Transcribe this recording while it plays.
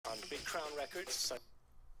Crown Records. So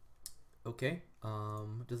Okay,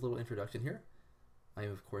 just a little introduction here. I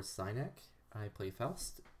am, of course, Zynek. I play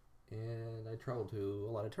Faust, and I travel to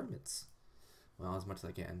a lot of tournaments. Well, as much as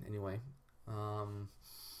I can. Anyway,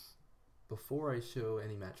 before I show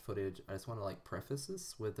any match footage, I just want to preface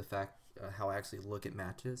this with the fact how I actually look at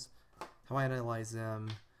matches, how I analyze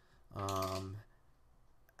them,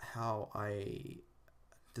 how I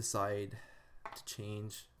decide to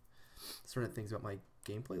change certain things about my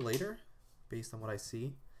gameplay later based on what I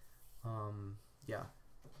see. Yeah.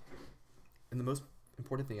 And the most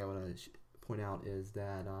important thing I want to point out is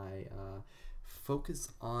that I focus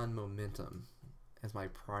on momentum as my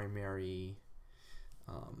primary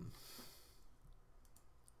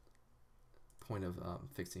point of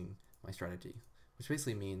fixing my strategy, which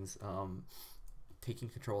basically means taking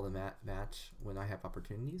control of the match when I have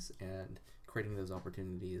opportunities and creating those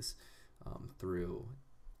opportunities through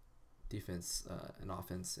defense and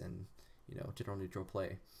offense and general neutral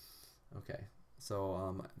play. Okay,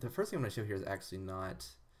 so the first thing I'm going to show here is actually not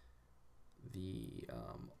the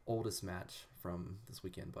oldest match from this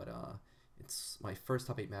weekend, but it's my first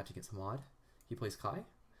top 8 match against Hamad. He plays Kai.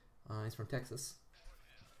 He's from Texas.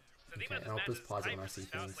 Okay, and I'll just pause it when I see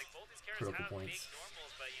things, critical points.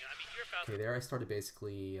 Okay, there I started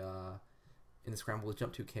basically in the scramble with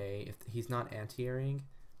jump 2K. If he's not anti-airing,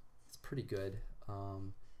 it's pretty good.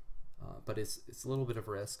 But it's a little bit of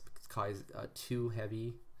a risk because Kai's too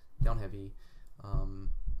heavy, down heavy,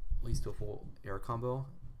 leads to a full air combo,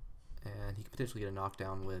 and he could potentially get a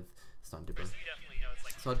knockdown with stun dipper.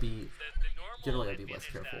 So generally I'd be less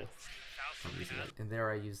careful using it. And there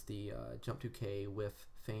I used the jump 2K with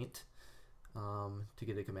feint to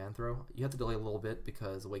get a command throw. You have to delay a little bit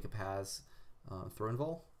because Wake Up has throw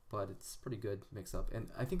invul, but it's pretty good mix up. And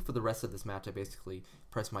I think for the rest of this match I basically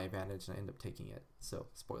press my advantage and I end up taking it. So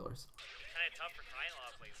spoilers. Kind of tough for Kai in a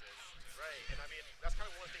lot of places. Right, and I mean that's kind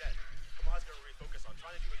of one thing that Kamad's going to refocus on,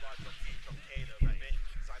 trying to do a lot of jump K to prevent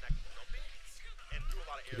Zynek from jumping and do a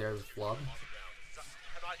lot of air. There's flub.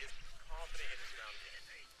 Kamad is confident in his ground game.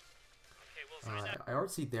 Okay, well, I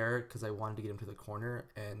already see there because I wanted to get him to the corner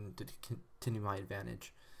and to continue my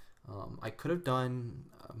advantage. I could have done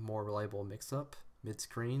a more reliable mix-up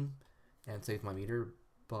mid-screen and saved my meter,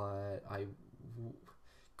 but I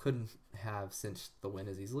couldn't have cinched the win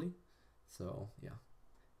as easily. So yeah.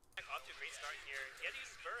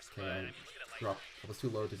 Okay, I was too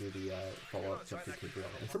low to do the follow-up jump 2K drill.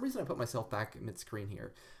 And for some reason I put myself back mid-screen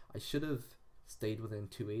here. I should have stayed within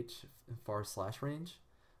 2H far slash range.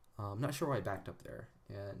 I'm not sure why I backed up there,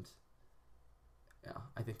 and yeah,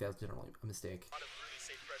 I think that's generally a mistake. A lot of really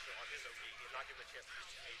safe pressure on his OP, not giving a chance to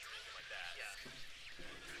use 2H or anything like that. Yeah.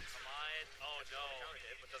 Come on. Oh no.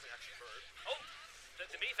 But doesn't actually hurt. Oh!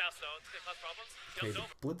 To me, Faust though, it's gonna cause problems. Okay, the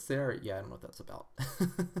blitz there, yeah, I don't know what that's about.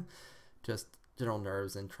 Just general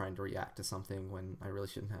nerves and trying to react to something when I really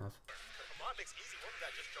shouldn't have. Come on, makes easy work of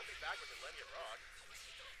that, just jumping back with the Lenny rock.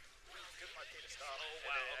 Good 5K to stop. Oh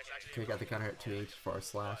wow. Okay, got the counter at 2H for our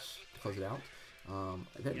slash to close it out. I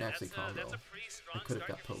didn't actually combo. I could have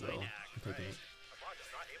got Pogo and taken it.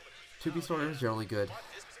 2B sorter is generally good.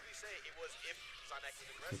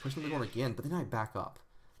 Okay, pushing the corner again, but then I back up.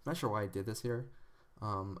 I'm not sure why I did this here.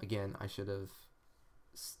 Again, I should have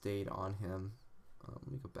stayed on him. Let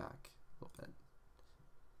me go back a little bit.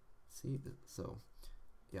 See, so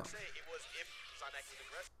yeah.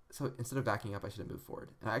 So instead of backing up, I should have moved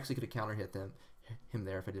forward, and I actually could have counter hit him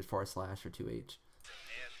there if I did far slash or 2H.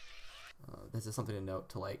 This is something to note,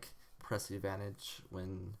 to press the advantage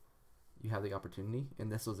when you have the opportunity,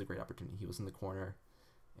 and this was a great opportunity. He was in the corner,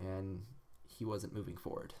 and he wasn't moving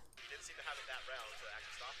forward.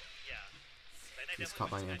 He's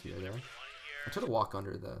caught my anti-air there. I tried to walk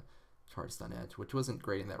under the charge stun edge, which wasn't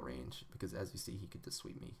great in that range, because as you see, he could just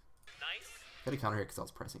sweep me. Nice. I had to counter hit because I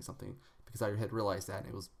was pressing something, because I had realized that, and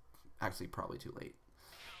it was actually probably too late.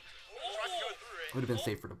 It would have been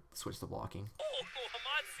safer to switch to blocking.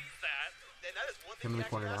 Hamad sees that. Him in the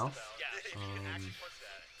corner now. Yeah.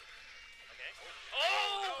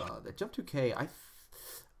 The jump 2K,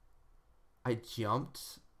 I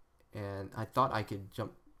jumped, and I thought I could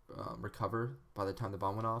jump recover by the time the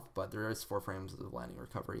bomb went off, but there is 4 frames of landing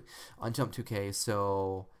recovery on jump 2K,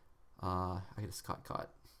 so I just got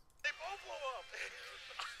caught. They both blow up.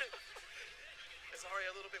 Sorry,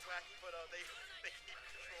 a little bit wacky, but they keep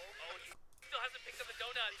control. Oh, he still hasn't picked up the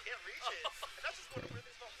donut. He can't reach it. And that's just one where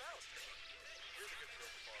there's no bounce. Here's a good throw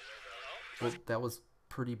for far away, though. Well, that was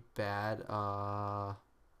pretty bad.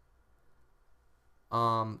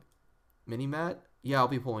 Mini-Mat? Yeah, I'll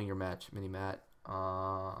be pulling your match, Mini-Mat.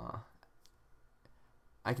 I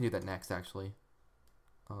can do that next, actually.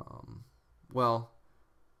 Well,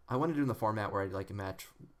 I want to do in the format where I like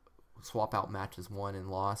swap out matches won and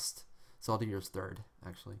lost. So I'll do yours third,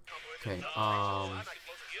 actually. Okay.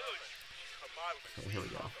 Okay, here we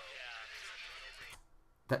go.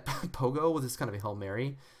 That Pogo was just kind of a Hail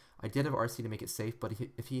Mary. I did have RC to make it safe, but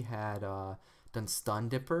if he had done Stun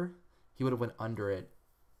Dipper, he would have went under it.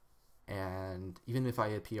 And even if I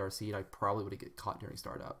had PRC'd, I probably would have get caught during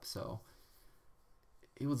startup. So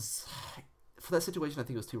it was, for that situation, I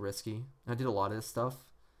think it was too risky. And I did a lot of this stuff.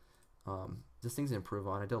 Just things to improve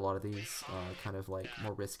on. I did a lot of these kind of like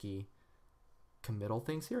more risky committal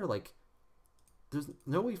things here. Like, there's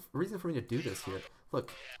no reason for me to do this here.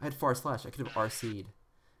 Look, I had far slash. I could have RC'd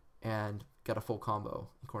and got a full combo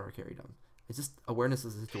and corner carried him. It's just awareness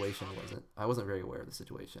of the situation I wasn't very aware of the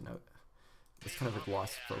situation. It's kind of like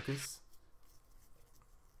lost focus.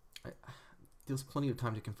 There was plenty of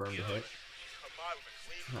time to confirm the hit.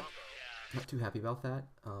 Not too happy about that.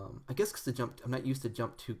 I guess because I'm not used to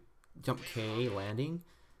jump K landing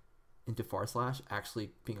into far slash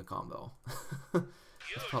actually being a combo.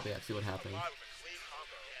 That's probably actually what happened.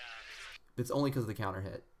 It's only because of the counter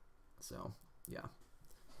hit. So yeah,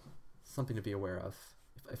 something to be aware of.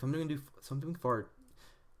 If I'm going to do something far,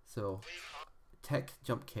 so tech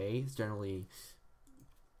jump K is generally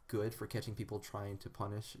good for catching people trying to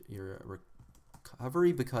punish your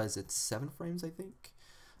recovery because it's 7 frames, I think,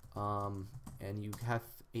 and you have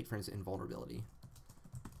 8 frames of invulnerability.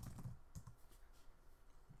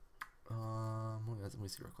 Let me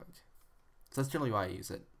see real quick. So that's generally why I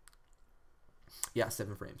use it. Yeah,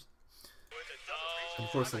 7 frames. And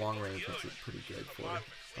of course, the long range makes it pretty good for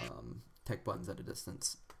tech buttons at a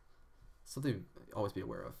distance. Something to always be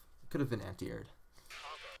aware of. Could have been anti-aired.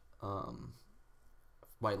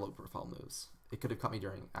 My low profile moves. It could have caught me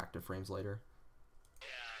during active frames later.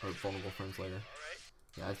 Or vulnerable frames later.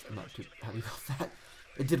 Yeah, I'm not too happy about that.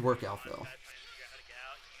 It did work out though.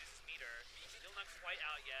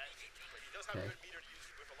 Okay.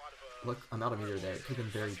 Look, I'm out of meter there. It could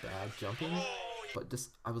have been very bad jumping, but just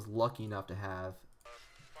I was lucky enough to have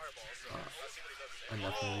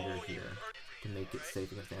enough meter here to make it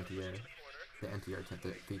safe against anti-air. The anti-air attempt,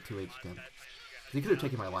 the 2H attempt. He could have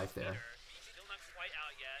taken my life there.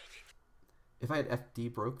 If I had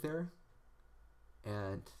FD broke there,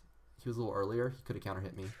 and he was a little earlier, he could have counter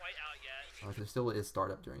hit me. There still is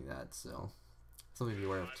startup during that, so something to be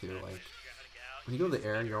aware of too. Like, when you go to the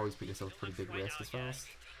air, you're always putting yourself at pretty big risk as fast.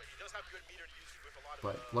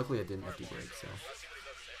 But luckily I didn't FD break, so.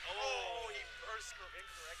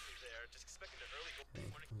 Okay,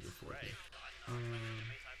 let me go forward here.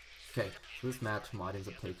 Okay, so this match Mod ends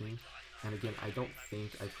up taking, and again, I don't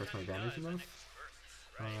think I pressed my advantage enough.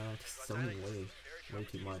 Just zoning way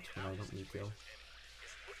too much when I don't need to.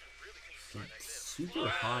 And super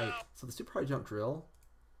high, so the super high jump drill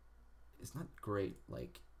is not great.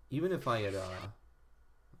 Like, even if I had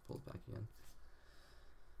pull it back again.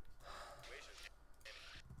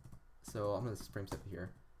 So I'm gonna frame step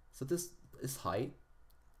here. So this height,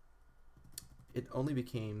 it only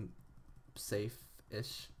became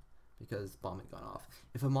safe-ish because bomb had gone off.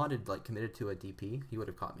 If a mod had like committed to a DP, he would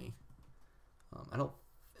have caught me. I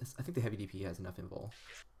think the heavy DP has enough invul.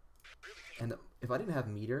 And if I didn't have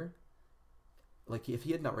meter, like if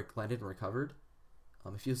he had not landed and recovered,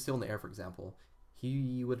 if he was still in the air, for example,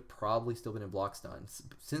 he would probably still been in block stun.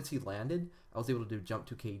 Since he landed, I was able to do jump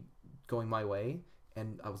 2K going my way,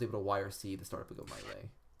 and I was able to YRC the startup to go my way.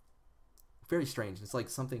 Very strange. It's like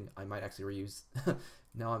something I might actually reuse.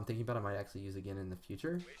 Now I'm thinking about it, I might actually use again in the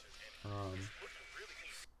future.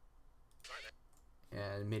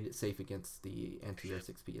 And made it safe against the anti-air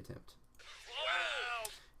 6P attempt.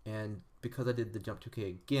 And because I did the jump 2K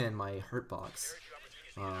again, my hurt box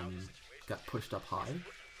got pushed up high.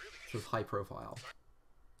 So it's high profile.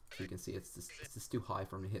 So you can see it's just too high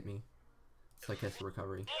for him to hit me. So I catch the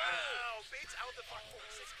recovery.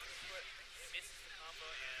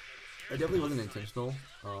 It definitely wasn't intentional.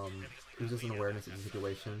 It was just an awareness of the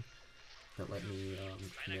situation that let me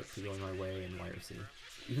commit to going my way and YRC.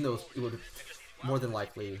 Even though it would have, more than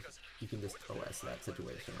likely, you can just OS that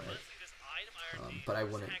situation, right? But I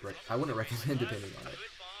wouldn't recommend depending on it.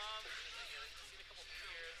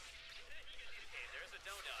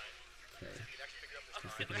 Okay,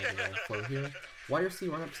 just looking at the flow here.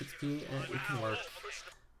 YRC run up 6P, it can work.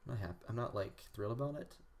 I'm not like thrilled about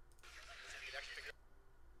it.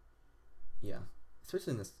 Yeah,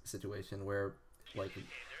 especially in this situation where like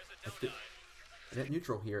at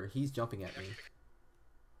neutral here, he's jumping at me.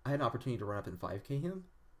 I had an opportunity to run up and 5K him.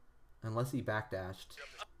 Unless he backdashed,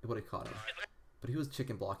 it would have caught him. But he was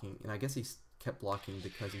chicken blocking, and I guess he kept blocking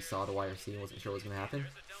because he saw the YRC and wasn't sure what was going to happen.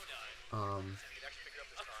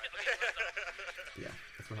 Yeah,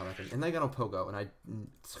 that's for how that happened. And then I got on Pogo, and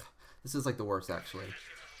this is like the worst actually.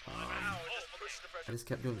 I just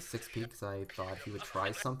kept doing 6P because I thought he would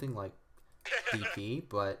try something like DP,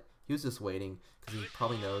 but he was just waiting because he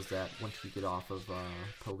probably knows that once you get off of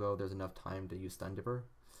Pogo, there's enough time to use Stun Dipper.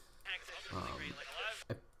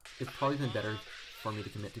 It's probably been better for me to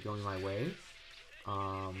commit to going my way,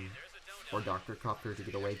 or Dr. Copter to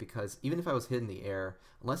get away, because even if I was hit in the air,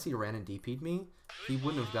 unless he ran and DP'd me, he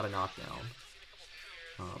wouldn't have got a knockdown.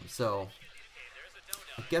 So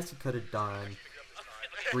I guess he could have done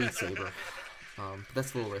Breed Saber, but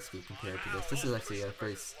that's a little risky compared to this. This is actually a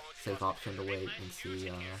very safe option to wait and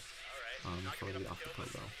see before we get off the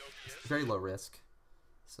Pogo. It's very low risk,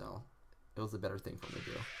 so it was a better thing for me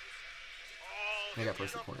to do. I got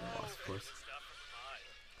first the corner loss, of course.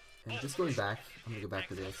 And just going back, I'm gonna go back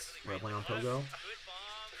to this where I went on Pogo.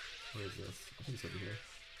 Where is this? I think it's over here.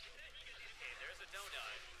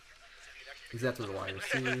 He's after the wire.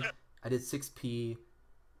 See, I did 6P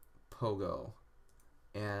Pogo,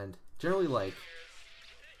 and generally, like,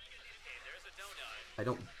 I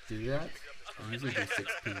don't do that. I usually do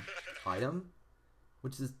 6P item,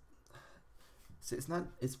 which is,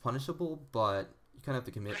 it's punishable, but you kind of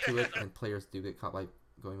have to commit to it, and players do get caught by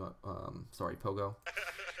going sorry, Pogo.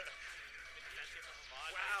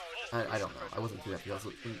 I don't know. I wasn't too happy.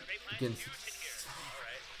 Again,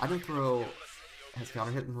 I don't throw has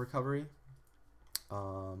counter hit in recovery.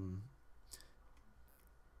 Hold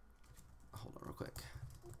on real quick.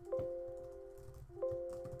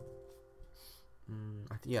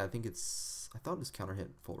 Yeah, I think it's. I thought it was counter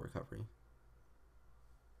hit full recovery.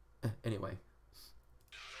 Anyway,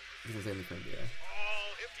 this is anything. Yeah.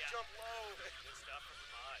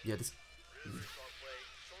 Yeah, just.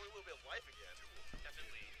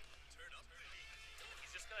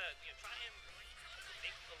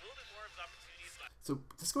 So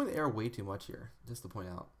just going to air way too much here, just to point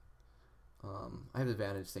out. I have the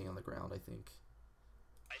advantage staying on the ground, I think.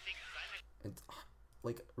 And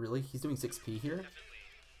like, really, he's doing 6P here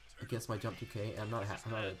against my jump 2K. And I'm not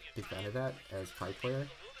a big fan of that as Kai player.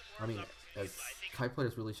 I mean, as Kai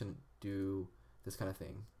players really shouldn't do this kind of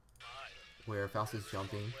thing, where Faust is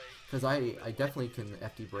jumping, because I definitely can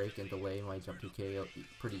FD break and delay my jump 2K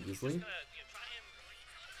pretty easily.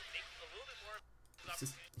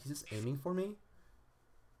 He's just aiming for me.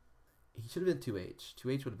 He should have been 2H.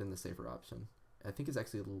 2H would have been the safer option. I think it's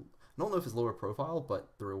actually, I don't know if it's lower profile, but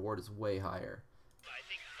the reward is way higher.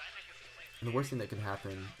 And the worst thing that can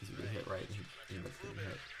happen is you get hit right and he ends up getting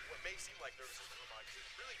hit.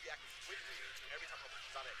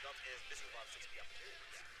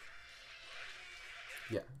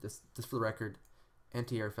 Yeah, just for the record,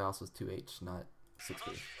 anti-air Faust was 2H, not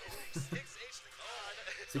 6P.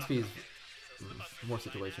 6P is more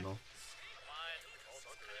situational.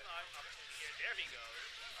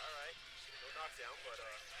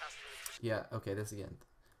 Yeah, okay, this again.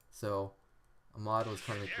 So, Ahmad was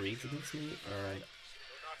trying to make reads against me, and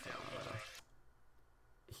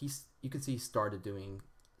you can see he started doing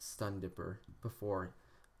Stun Dipper before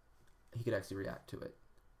he could actually react to it.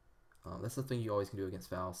 That's the thing you always can do against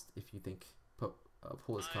Faust if you think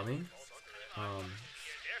pull is coming.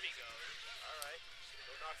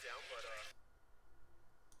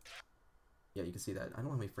 Yeah, you can see that. I don't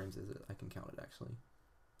know how many frames is it. I can count it actually.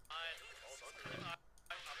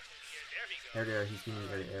 Air to air, he's doing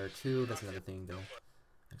air to air too. That's another thing though.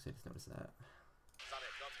 Actually, I just noticed that.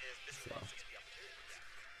 So.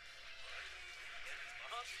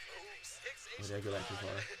 Or did I go back too far?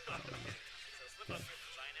 I don't remember. Okay.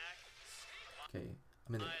 Okay,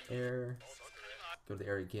 I'm in the air. Go to the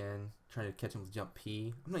air again. Trying to catch him with jump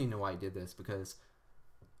P. I don't even know why I did this because.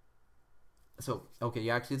 So okay,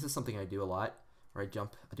 yeah, actually, this is something I do a lot. Where I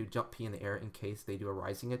do jump P in the air in case they do a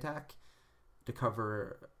rising attack to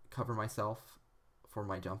cover myself for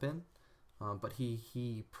my jump in. But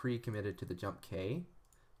he pre-committed to the jump K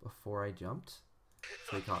before I jumped,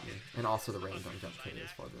 so he caught me. And also the range on jump K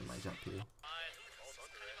is farther than my jump P.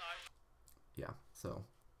 Yeah, so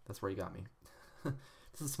that's where he got me.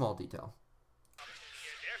 This is a small detail.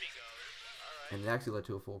 And it actually led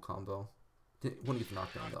to a full combo. Wouldn't get the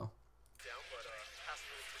knockdown though.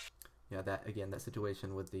 Yeah, that again, that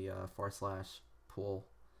situation with the far slash pull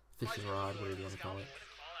fishing rod, whatever you want to call it.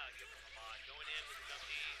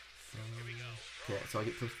 Okay, so I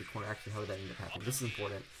get pushed to the corner. Actually, how did that end up happening? This is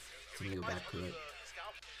important, so I'm gonna go back to it.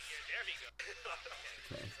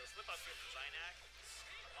 Okay.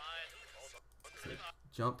 So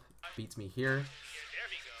jump beats me here.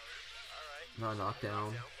 Not a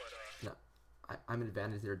knockdown. No, I'm an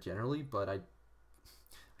advantage there generally, but I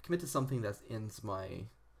commit to something that ends my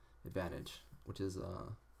advantage, which is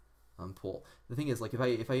pull. The thing is, like, if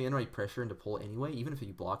I interact pressure into pull anyway, even if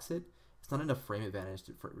he blocks it, it's not enough frame advantage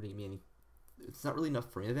for me any. It's not really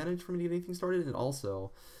enough frame advantage for me to get anything started. And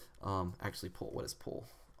also, actually pull. What is pull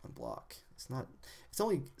on block? It's not. It's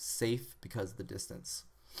only safe because of the distance.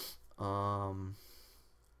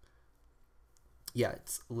 Yeah,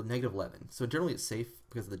 it's -11. So generally it's safe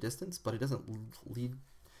because of the distance, but it doesn't lead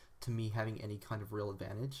to me having any kind of real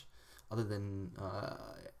advantage other than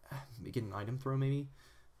getting an item throw maybe.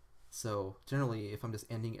 So generally if I'm just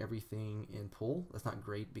ending everything in pull, that's not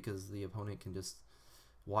great because the opponent can just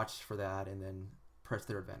watch for that and then press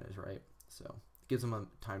their advantage, right? So it gives them a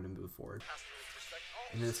time to move forward.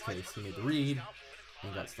 In this case, he made the read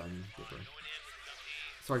and got stun dipper.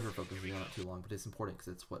 Sorry for focusing on it too long, but it's important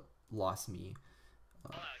because it's what lost me.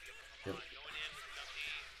 It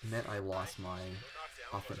meant I lost my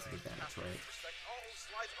offensive advantage, right?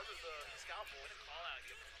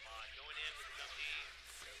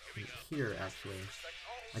 Here, actually,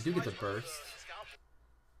 I do get the burst,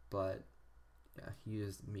 but yeah, he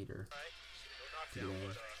used meter to get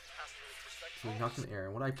in. So he knocked in the air.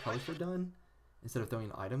 And what I probably should have done, instead of throwing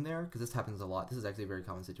an item there, because this happens a lot, this is actually a very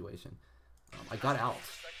common situation. I got out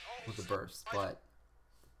with the burst, but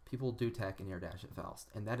people do tech and air dash at Faust,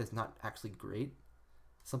 and that is not actually great.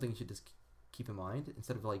 Something you should just keep in mind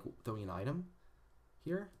instead of like throwing an item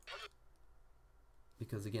here,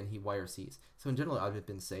 because again he wire C's. So in general I would have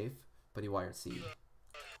been safe, but he wired C,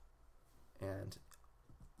 and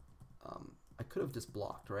I could have just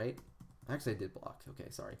blocked, right? Actually I did block. Okay,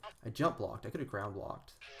 sorry. I jump blocked. I could have ground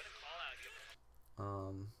blocked.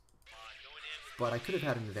 But I could have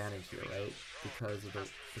had an advantage here, right? Because of the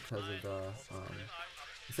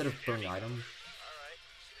instead of throwing item,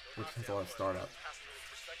 which has a lot of startup,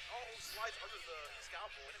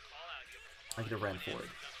 I could have ran forward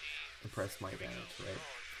and pressed my advantage, right?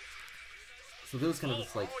 So those kind of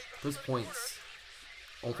just like those points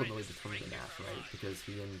ultimately determined the match, right? Because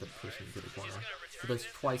he ended up pushing to the corner. So there's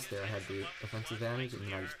twice there I had the offensive advantage and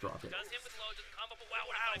then I just dropped it.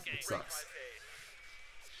 It sucks.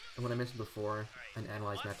 And what I mentioned before, and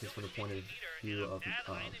analyze matches from the point of view of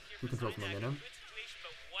who controls momentum,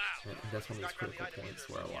 and that's one of those critical points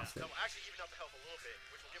where I lost it.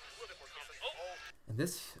 And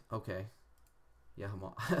this, okay, yeah,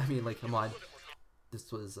 Hamad. I mean, like Hamad,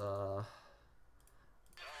 this was I'm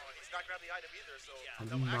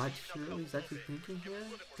not sure what he's actually thinking here.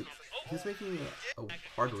 He was making a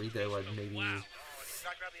hard read there, like maybe.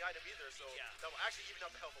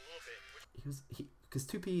 Because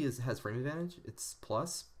 2P has frame advantage. It's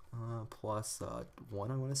plus 1,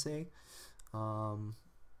 I want to say.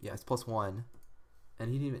 Yeah, it's +1,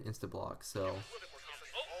 and he didn't even insta block. So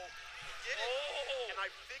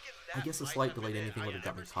I guess a slight delayed anything would have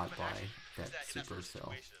got me caught by that super.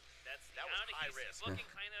 So yeah.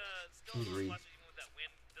 Let me read.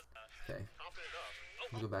 Okay,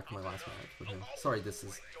 I'll go back to my last match with him. Sorry,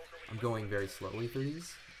 I'm going very slowly through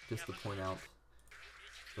these, just to point out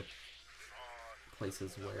the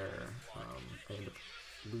places where I end up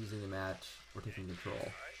losing the match or taking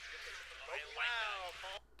control.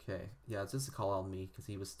 Okay, yeah, it's just a call out on me because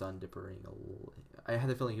he was stun dippering a little. I had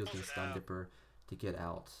the feeling he was going to stun dipper to get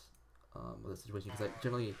out of the situation, because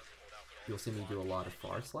generally you'll see me do a lot of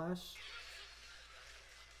far slash,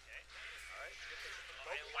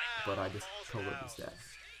 but I just pogoed instead.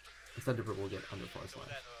 Stun dipper will get under far slash.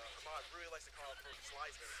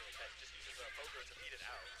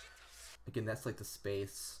 Again, that's like the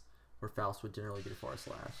space where Faust would generally get a far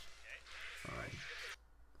slash.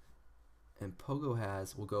 And Pogo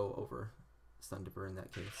will go over stun dipper in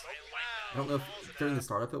that case. I don't know if during the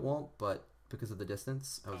startup it won't, but because of the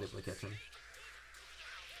distance, I was able to catch him.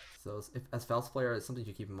 So as Faust player, it's something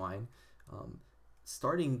to keep in mind.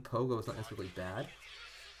 Starting Pogo is not necessarily bad.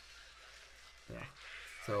 Yeah.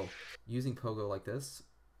 So using Pogo like this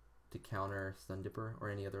to counter stun dipper or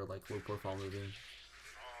any other like low profile moving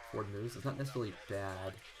forward moves is not necessarily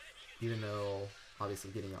bad, even though obviously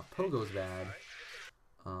getting off Pogo is bad.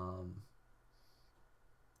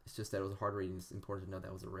 It's just that it was a hard read, and it's important to know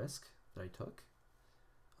that was a risk that I took.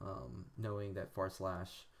 Knowing that far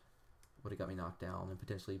slash would have got me knocked down and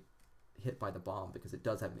potentially hit by the bomb, because it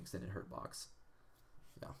does have an extended hurt box.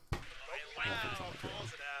 Yeah.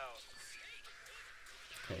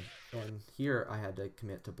 Okay, and here I had to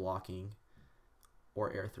commit to blocking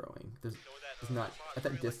or air throwing. There's not at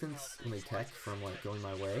that distance when they tech from like going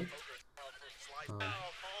my way.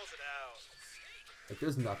 Like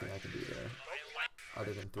there's nothing I can do there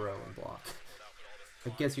other than throw and block. I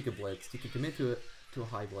guess you could blitz. You could commit to a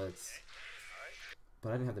high blitz, but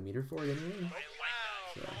I didn't have the meter for it anyway.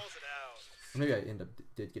 So maybe I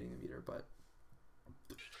did getting the meter, but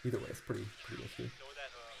Either way, it's pretty risky.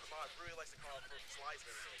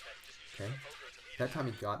 Okay. That time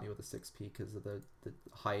he got me with a 6P because of the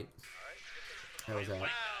height I was at.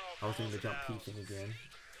 I was doing the jump P thing again.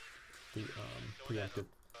 The preemptive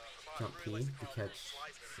jump P to catch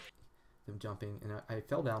them jumping, and I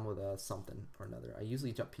fell down with a something or another. I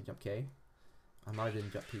usually jump P, jump K. I might have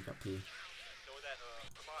been jump P, jump P.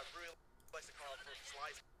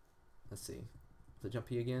 Let's see. Is it jump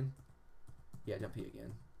P again? Yeah, jump P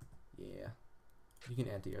again. Yeah. You can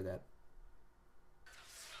anti-air that.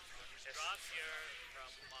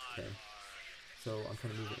 Okay. So I'm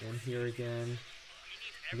trying to move it in here again.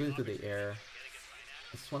 I'm going through the air.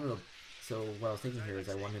 I just wanted to... So what I was thinking here is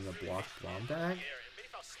I wanted him to block bomb bag,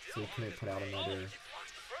 so he couldn't put out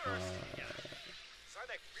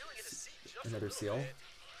another seal.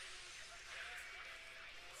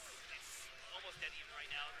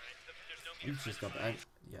 He's just got back.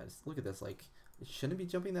 Yeah, just look at this. Like, it shouldn't be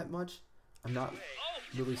jumping that much. I'm not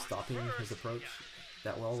really stopping his approach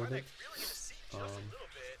that well with it.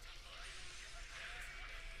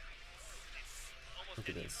 Look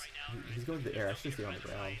at this. He's going to the air. I should stay on the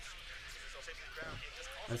ground. So,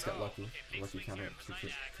 I just got lucky. Lucky counter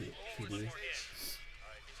TD.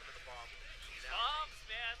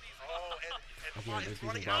 Again, I was losing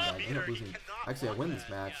bomb bag. I ended up losing. Actually, I win this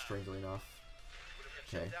match, strangely enough.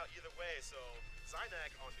 Okay.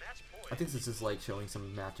 I think this is like showing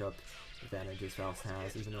some matchup advantages Valve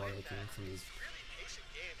has, even though I'm making some of these,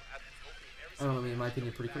 I don't know, I mean, in my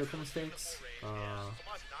opinion, pretty critical mistakes. Oh,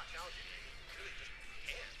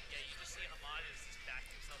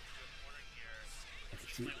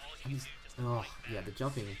 yeah, the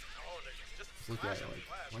jumping. Just look at it, like,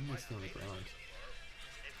 why am I still on the ground?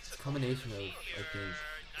 It's a combination of, I think,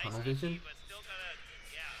 tunnel vision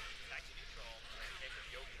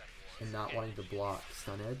and not wanting to block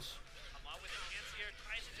stun edge.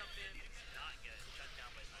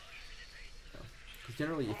 Because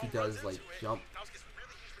generally, if he does like jump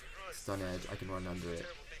stun edge, I can run under it.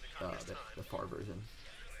 The far version.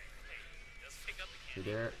 So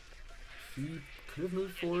there, he could have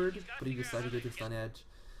moved forward, but he decided to do stun edge.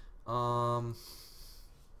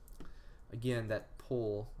 Again, that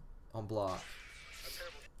pull on block.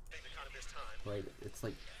 Right, it's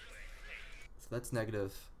like, so that's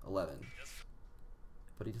negative 11.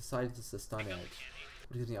 But he decided just to stun edge,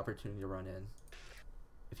 which gives me the opportunity to run in.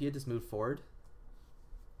 If he had just moved forward,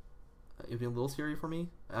 it'd be a little scary for me.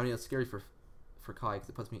 I mean, it's scary for Kai because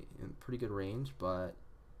it puts me in pretty good range, but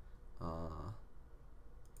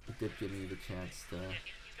it did give me the chance to.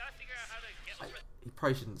 He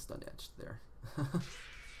probably shouldn't stun edge there.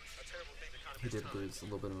 He did lose a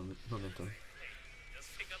little bit of momentum.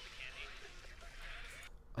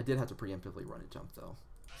 I did have to preemptively run a jump though,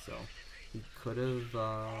 so he could have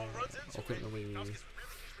ultimately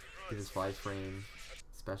did his 5-frame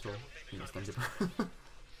special, you know, stun dipper.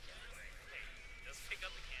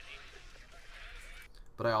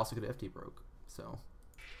 But I also could have FT broke, so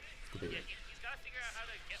debate it.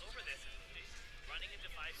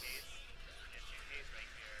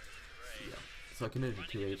 Yeah, so I committed to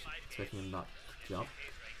 2H, expecting him not to jump.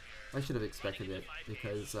 I should have expected it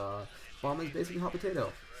because bomb is basically hot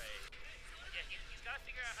potato.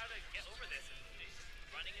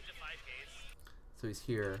 So he's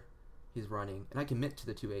here, he's running, and I commit to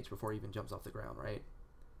the 2H before he even jumps off the ground, right?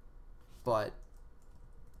 But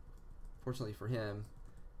fortunately for him,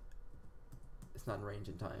 it's not in range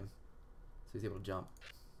in time, so he's able to jump.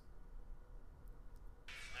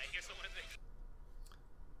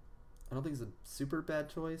 I don't think it's a super bad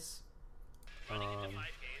choice. If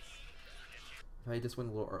I just went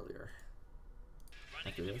a little earlier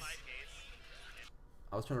after this.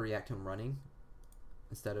 I was trying to react to him running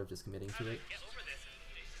instead of just committing to it.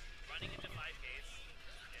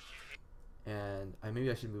 And maybe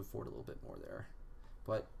I should move forward a little bit more there.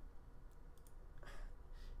 But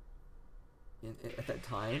at that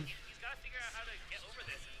time,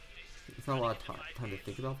 it's not a lot of time to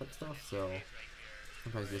think about that stuff, so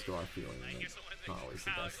sometimes you just go on feeling, and it's not always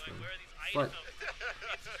the best thing. But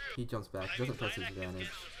he jumps back, he doesn't press his advantage,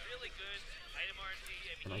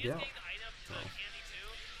 and I get out. So,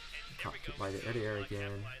 caught by the air-to-air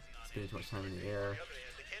again, spending too much time in the air,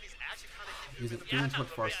 doing too much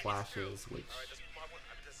far slashes, which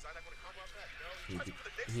you need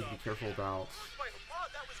to be careful about.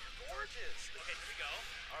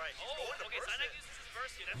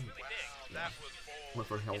 Went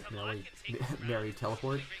for Hail Mary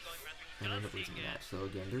teleport and ended up losing the match. So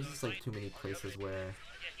again, there's just like too many places where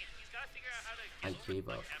I gave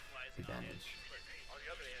up advantage.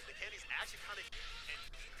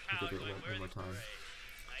 I'll do it one more time.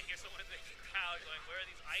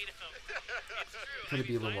 item. It's true. Try to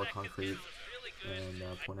be a little more Zynak is concrete getting some really good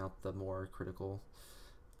and point out the more critical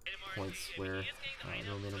item art. points He where is getting the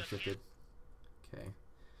items, momentum but shifted. Okay,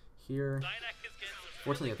 here, Zynak is getting some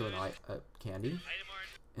fortunately I really threw good a candy item art.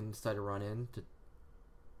 and decided to run in to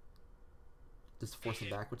just force him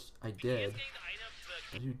back, which I He did. is getting the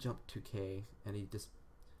items, I do jump 2k, and he just,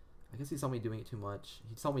 I guess he saw me doing it too much.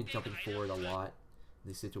 He saw me jumping forward a lot in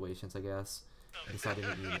these situations, I guess. I decided to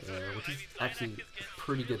meet me in the air, which is actually a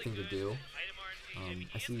pretty good thing to do. I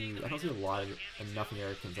don't see enough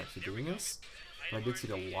Americans actually doing this, but I did see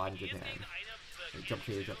it a lot in Japan. Like jump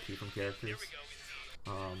K, jump P from characters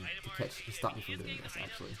to stop me from doing this,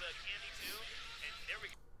 actually.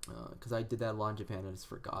 Because I did that a lot in Japan and I just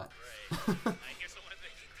forgot. I hear someone in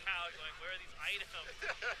the crowd going, where are these items?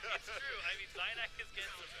 It's true. I mean, Zynak is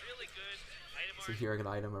getting some really good item art. So here I got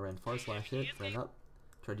an item, I ran far slash hit, ran up,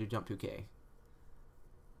 tried to do jump 2k.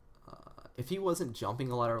 If he wasn't jumping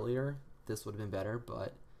a lot earlier, this would have been better,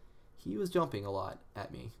 but he was jumping a lot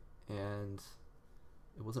at me, and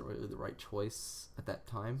it wasn't really the right choice at that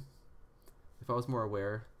time. If I was more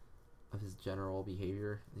aware of his general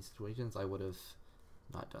behavior in these situations, I would have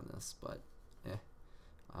not done this, but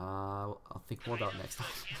I'll think more about it next time.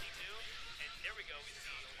 And there we go, we see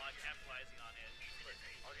a lot capitalizing on it.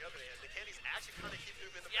 On the other hand, the candies actually kind of keep him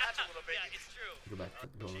in the match a little bit. Yeah, it's true. Go back to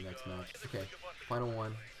go to the next match. Okay, final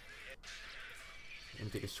one. I'm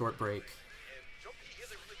gonna take a short break,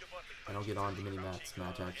 and I'll get on to mini match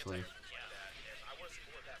actually.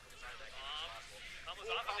 Comes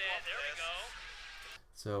off of it, there we go.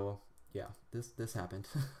 So yeah, this happened.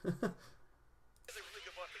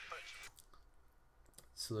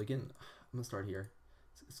 So again, I'm gonna start here.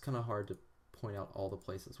 It's kind of hard to point out all the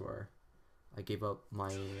places where I gave up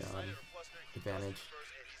my advantage.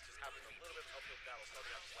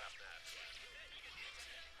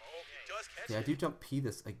 Okay, I do jump P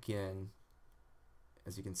this again,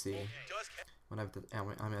 as you can see, when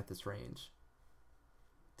I'm at this range.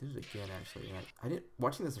 Did it again actually. And I didn't,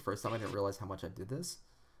 watching this the first time, I didn't realize how much I did this.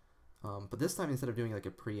 But this time, instead of doing like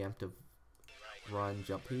a preemptive run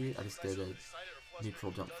jump P, I just did a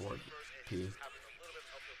neutral jump forward P.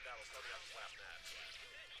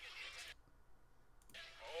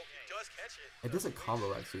 It does a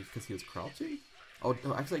combo actually because he was crouching. Oh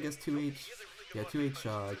no, actually I guess 2H. Yeah,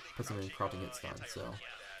 2H puts him in crouching hit stun, so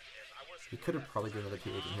he could have probably done another 2H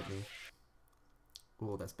and hit me.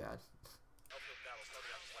 Oh, that's bad.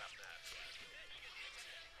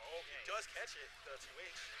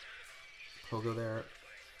 Pogo there.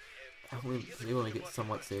 I was able to make it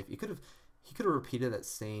somewhat safe. He could have repeated that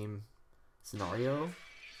same scenario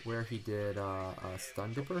where he did a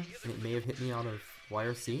stun dipper, and it may have hit me out of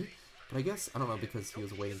YRC. But I guess, I don't know, because he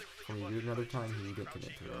was waiting for me to do it another time, he didn't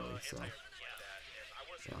commit too early, so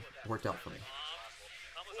yeah, it worked out for me.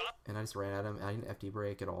 And I just ran at him. I didn't FD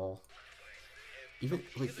break at all. Even,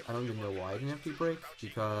 like, I don't even know why I didn't FD break,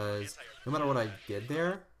 because no matter what I did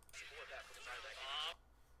there,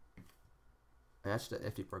 I actually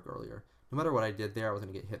did FD break earlier. No matter what I did there, I was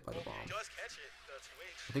going to get hit by the bomb.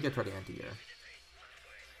 I think I tried to anti-air.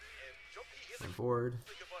 Run forward.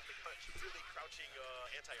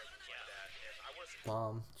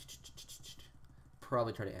 Bomb.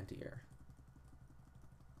 Probably try to anti-air.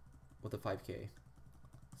 With a 5k.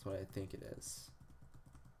 That's what I think it is.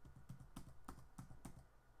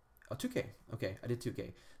 Oh, 2k. Okay, I did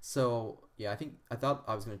 2k. So, yeah, I thought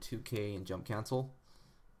I was going to 2k and jump cancel,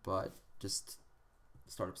 but just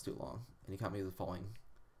startup's too long. And he caught me with a falling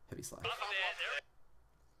heavy slash.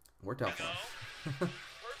 Worked out for him.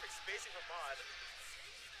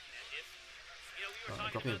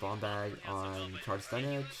 Dropping a bomb bag on charge stun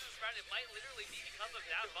edge.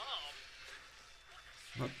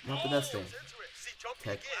 Not the best thing.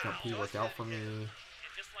 Tech jump P worked out for me.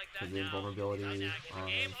 For the invulnerability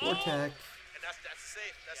on 4 tech.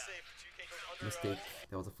 Mistake.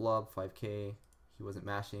 That was a flub. 5k. He wasn't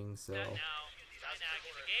mashing, so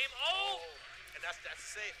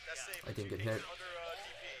I didn't get hit.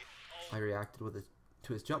 I reacted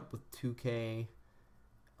to his jump with 2k.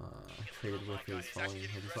 Traded with his falling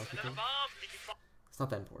heavy slash. It's not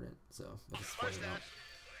that important, so I'll just point it out.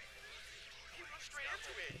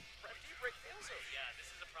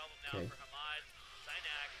 Okay.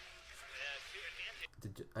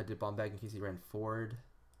 I did bomb bag in case he ran forward.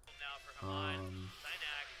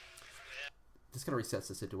 Just kind of resets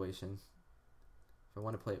the situation. If I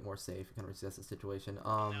want to play it more safe, it kind of resets the situation.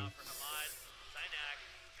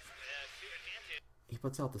 He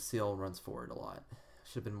puts out the seal and runs forward a lot.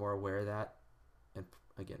 Should have been more aware of that, and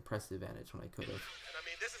again, press the advantage when I could have. And I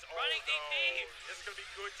mean, this is running DP. This is gonna be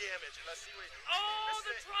good damage. Let's see what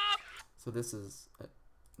the drop. So this is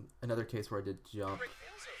another case where I did jump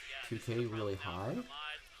 2K really high.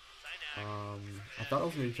 I thought I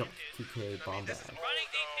was going to jump 2K bomb bag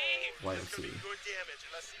YOC.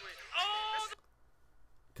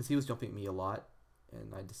 Because he was jumping me a lot,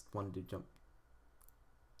 and I just wanted to jump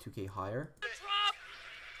 2K higher.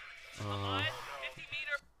 I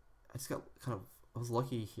just got I was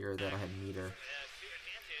lucky here that I had meter.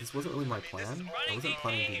 This wasn't really my plan. I wasn't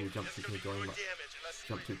planning to do jump 2K going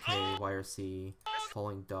jump 2K, YRC,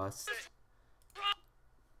 falling dust,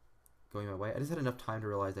 going my way. I just had enough time to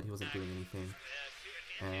realize that he wasn't doing anything,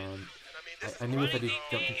 and I knew if I did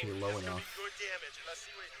jump 2K low enough,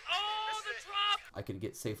 I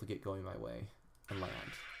could safely get going my way and land.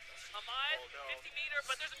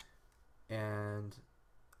 And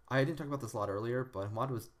I didn't talk about this a lot earlier, but Hamad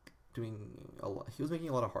was doing he was making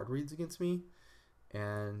a lot of hard reads against me,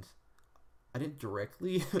 and I didn't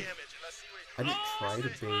directly I didn't try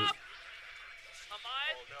to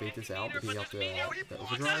bait this out, bait out the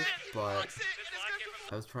overdrive, but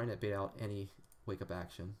I was trying to bait out any wake up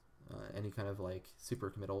action, any kind of like super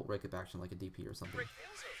committal wake up action like a DP or something.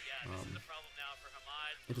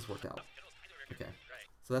 It just worked out. Okay,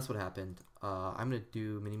 so that's what happened. I'm gonna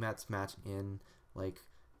do Mini-Mat's match in like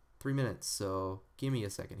 3 minutes, so give me a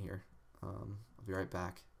second here. I'll be right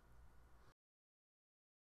back.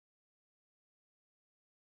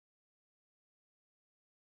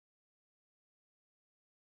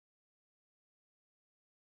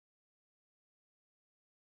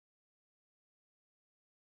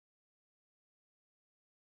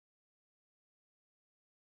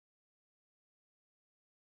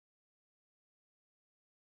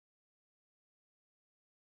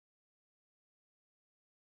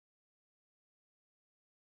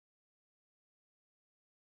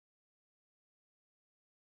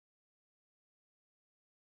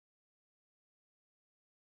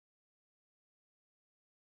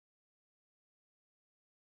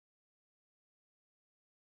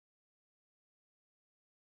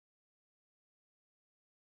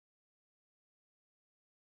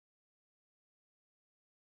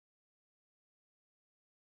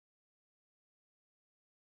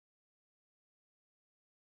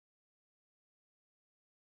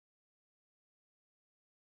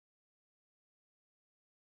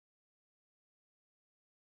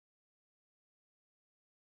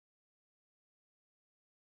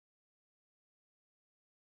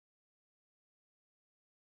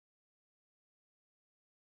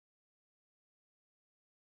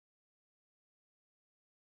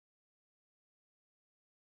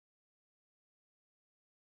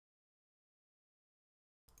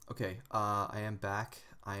 Okay, I am back.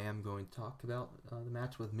 I am going to talk about the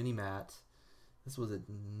match with Mini-Mat. This was a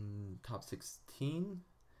top 16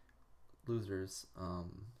 losers.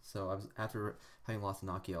 So I was, after having lost to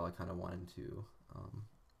Nakiel, I kind of wanted to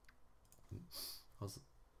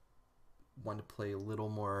wanted to play a little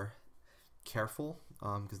more careful,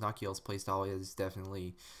 because Nakiel's playstyle is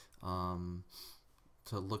definitely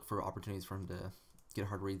to look for opportunities for him to get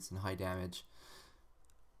hard reads and high damage.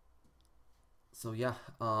 So yeah,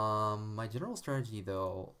 my general strategy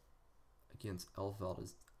though against Elfeld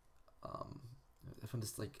is, if I'm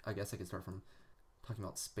just like, I guess I could start from talking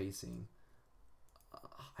about spacing.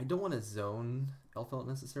 I don't want to zone Elfeld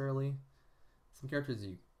necessarily. Some characters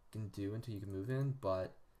you can do until you can move in,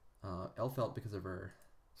 but Elfeld, because of her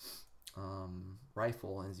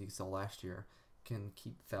rifle, as you saw last year, can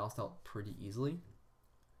keep Faust out pretty easily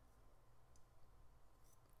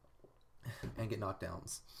and get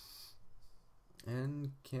knockdowns. And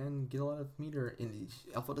can get a lot of meter.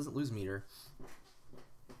 Alpha doesn't lose meter,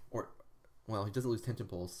 or well, he doesn't lose tension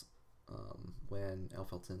pulse when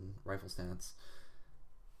Alpha's in rifle stance.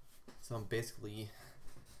 So I'm basically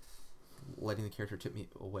letting the character tip me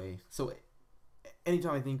away. So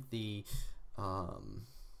anytime I think the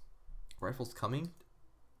rifle's coming,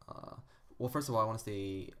 well, first of all, I want to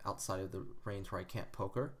stay outside of the range where I can't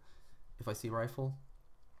poker if I see rifle.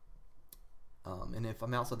 And if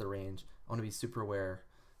I'm outside the range, I want to be super aware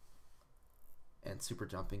and super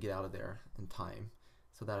jump and get out of there in time,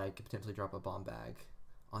 so that I could potentially drop a bomb bag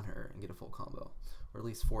on her and get a full combo, or at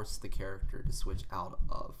least force the character to switch out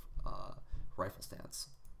of rifle stance.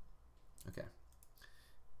 Okay.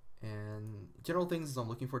 And general things I'm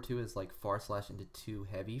looking for too is like far slash into 2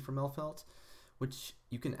 heavy from Elfelt, which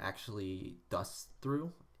you can actually dust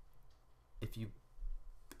through if you.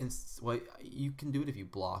 Well, you can do it if you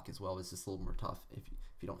block as well. It's just a little more tough if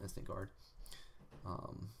you don't instant guard.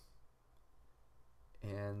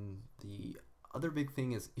 And the other big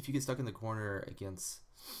thing is if you get stuck in the corner against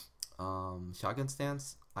shotgun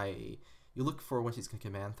stance, you look for when she's going to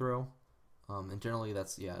command throw, And generally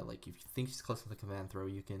that's, yeah, like if you think she's close to the command throw,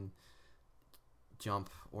 you can jump,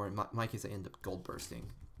 or in my case I end up gold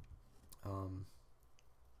bursting. I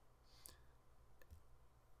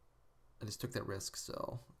just took that risk,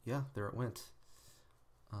 so yeah, there it went.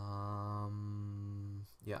 Yeah,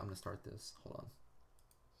 I'm gonna start this. Hold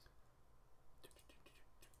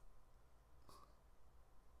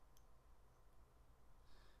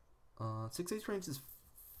on. 6/8 range is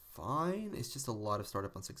fine. It's just a lot of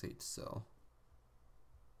startup on 6/8, so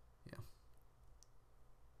yeah.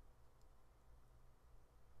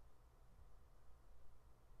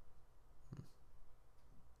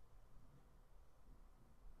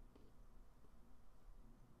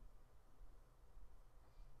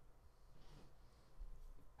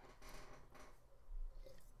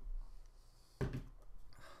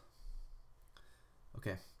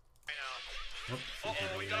 Okay. Oh,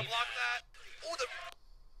 you gotta block that. Oh, the.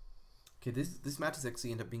 Okay, this match has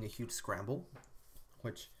actually ended up being a huge scramble,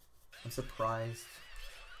 which I'm surprised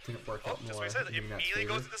didn't work out more. Just what I said, immediately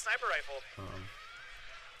goes to the sniper rifle.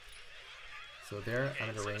 So there,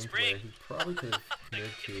 I'm at a range where he probably could have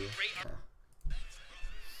committed to. Yeah.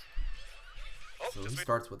 So he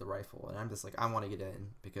starts with the rifle, and I'm just like, I want to get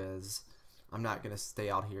in because I'm not gonna stay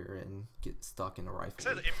out here and get stuck in a rifle.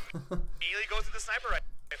 Immediately goes to the sniper rifle.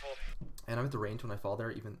 And I'm at the range when I fall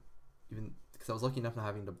there, even because I was lucky enough not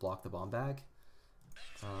having to block the bomb bag.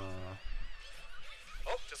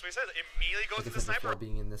 Just what I said, immediately goes to the sniper. Before,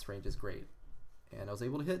 being in this range is great, and I was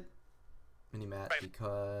able to hit Mini-Matt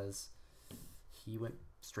because he went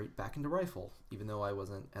straight back into rifle, even though I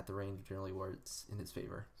wasn't at the range generally where it's in his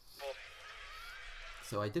favor.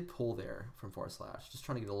 So I did pull there from /, just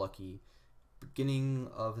trying to get a lucky beginning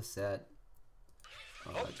of a set.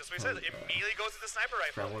 Just what I said, immediately goes to the sniper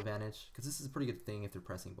rifle. Travel advantage, because this is a pretty good thing if they're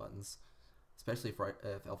pressing buttons, especially if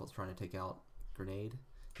Elphelt's trying to take out grenade.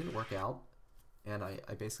 Didn't work out, and I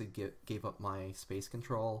basically gave up my space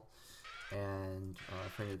control and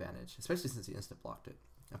frame advantage, especially since he instant blocked it.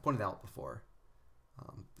 I pointed out before.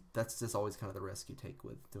 That's just always kind of the risk you take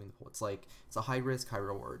with doing the pull. It's like, it's a high risk, high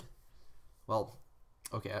reward. Well,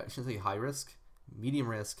 okay, I shouldn't say high risk, medium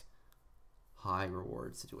risk, high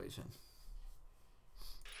reward situation.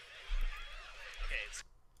 Okay, so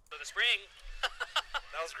the spring.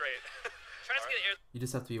 That was great. Trying to get air. You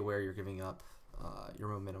just have to be aware you're giving up your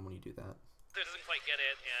momentum when you do that. There doesn't quite get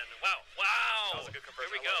it, and wow! That was a good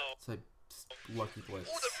conversion. Here we go. So lucky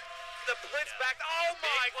blitz. Oh, the blitz back. Oh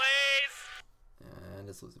my glaze! And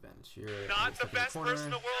this was advantage here. Not the best person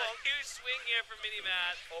in the world. Huge swing here from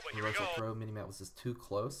Mini-Matt. Oh, but here we go. Throw. Mini-Matt was just too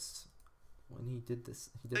close when he did this.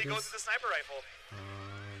 He goes to the sniper rifle.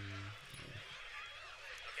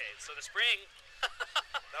 Okay, so the spring.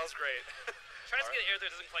 That was great. Tries to get air there,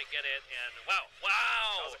 doesn't quite get it, and wow!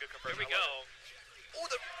 That was a good conversion. Here we go. Oh,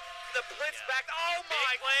 the blitz back. Oh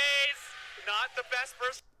my glaze! Not the best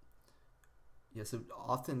person. Yeah, so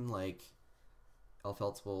often like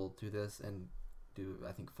Elpheltz will do this and do,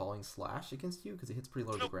 I think, falling slash against you because it hits pretty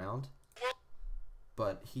low to the ground.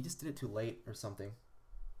 But he just did it too late or something,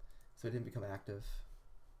 so it didn't become active.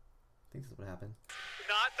 I think this is what happened.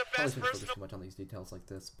 Not the best Probably shouldn't person. focus too much on these details like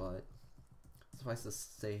this, but suffice to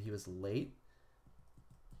say he was late.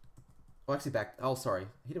 Oh, actually oh, sorry.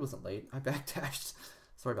 He wasn't late. I backdashed.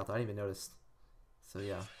 Sorry about that. I didn't even notice. So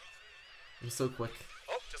yeah, it was so quick.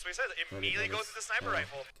 Oh, just what he said. Immediately goes to the sniper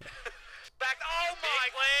rifle. Okay. Back. Oh my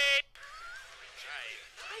glaze! Right.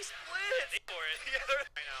 Nice blitz. For it. Yeah,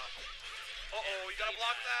 right now. Uh-oh, you gotta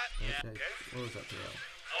block that. Okay. What was that throw?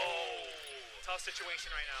 Oh, tough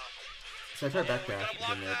situation right now. So I tried backdash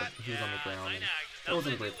again there, but he was on the ground. That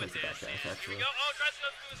wasn't a great place to backdash, actually. Here we go. Oh, tries to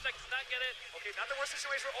boost, does not get it. Okay, not the worst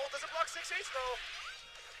situation. Oh, doesn't block 6/8 though.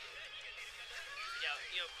 Yeah,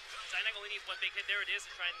 Zynak only needs one big hit. There it is to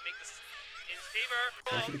try and make this in favor.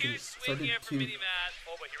 Oh, huge swing here from Mini-Matt.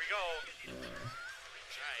 Oh, but here we go.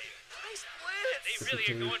 Right. Nice blitz. They really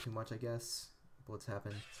are going too much, I guess. Blitz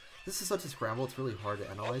happened. This is such a scramble. It's really hard to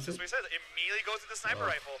analyze it. That's what he said. Immediately goes to the sniper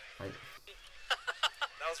rifle.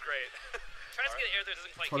 That was great. Trying to get air there,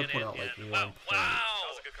 doesn't quite get it. Out, like, wow!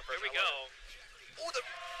 That was a good conversion. Here we go. Oh, the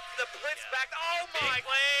blitz back. Oh my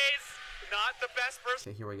glaze! Not the best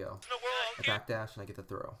person Okay, here we go. in the world. I backdash and I get the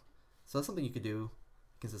throw. So that's something you could do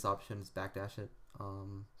against this option is backdash it.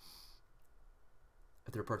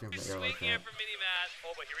 If they're approaching from the air like that. Here from Mini-Matt.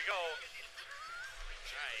 Oh, but here we go.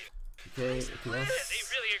 Right. Okay, yes. They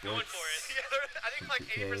really are going for it. Yeah, I think like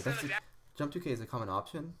 80% of the Jump 2K is a common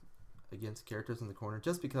option against characters in the corner,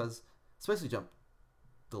 just because, especially jump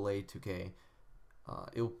delay 2K,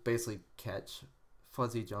 it will basically catch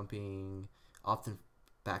fuzzy jumping, often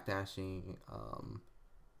backdashing,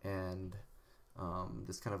 and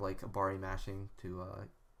just kind of like a Bari mashing to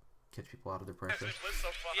catch people out of their pressure. So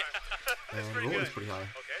far. Yeah. And roll was pretty high.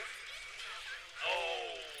 Okay.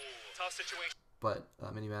 Oh, tough situation But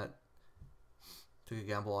Minimat took a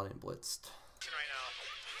gamble on it and blitzed. right now.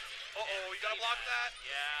 You gotta block that.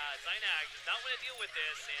 Yeah, Zynak does not want to deal with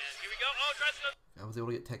this, and here we go. Oh, tries to I was able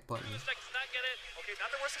to get tech button. does not get it. Okay, not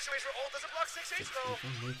the worst situation. Doesn't block 6H though.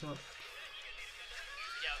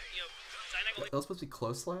 Yeah, you know, Zynak only That was supposed to be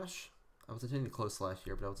close slash. I was intending to close slash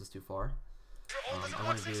here, but that was just too far. Doesn't I block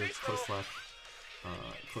wanted to do 6H though.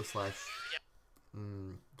 close slash,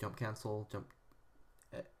 jump cancel, jump.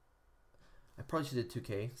 I probably should have did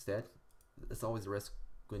 2K instead. It's always a risk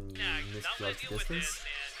when you misjudge the distance.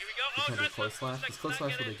 And here we go. You Oh, can't do tries close slash. to Because close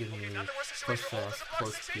slash would have given me Not the worst close situation. slash, Doesn't block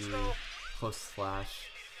close 6H speed, though. close slash,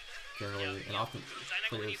 generally, and often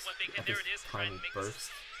Zynak only players needs one big hit. at There this it is. time Try and make burst. this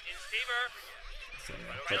in favor. So,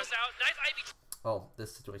 yeah. Right But, us out. Nice Ivy. oh,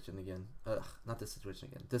 this situation again. Not this situation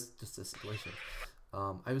again. Just this situation.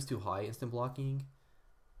 I was too high instant blocking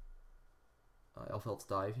Elfelt's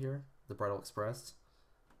dive here, the Bridal Express,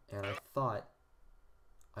 and I thought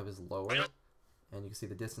I was lower, and you can see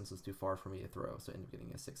the distance was too far for me to throw, so I ended up getting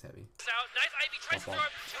a 6 heavy. Out. Nice Ivy tries to throw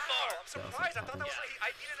it too far. I'm surprised. I thought that was like I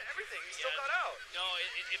needed everything. He still got out. No,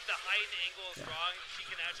 if the height and angle is wrong, she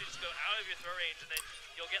can actually just go out of your throw range, and then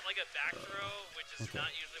you'll get like a back throw, which is not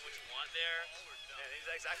usually what you want there. And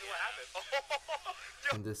that's exactly what happened.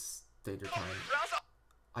 In this stage of time, Rouse up.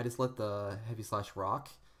 I just let the heavy slash rock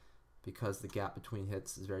because the gap between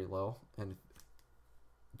hits is very low, and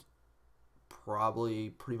probably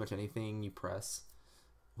pretty much anything you press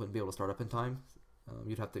wouldn't be able to start up in time.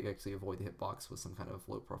 You'd have to actually avoid the hitbox with some kind of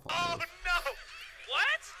low profile Oh move. no!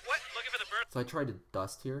 What? Looking for the bird. So I tried to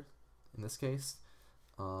dust here in this case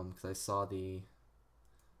because I saw the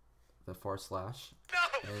far slash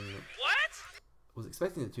No! and What? was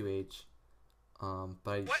expecting the 2H,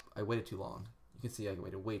 but I waited too long. You can see I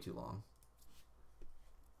waited way too long.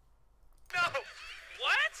 No!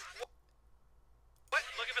 What?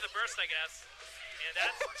 Looking for the burst, I guess. And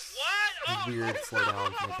that's what? Oh, Weird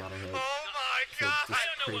slowdown from the counter hit. Oh my So god! just I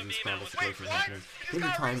don't know what crazy Mima scramble was- situation Wait, what? happening. You just Hitting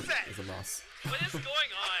got time reset. is a mess. what is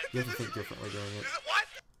going on? You have to think differently during it. Is it what?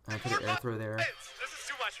 I put an air throw there. This is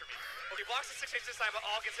too much for me. Okay, blocks the 6H this time, but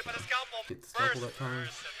all gets hit by the scalpel. Get the scalpel First. that time.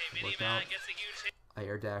 Burst. Okay, It worked Miniman out. gets a huge hit. I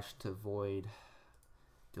air dash to avoid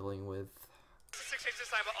dealing with The 6H this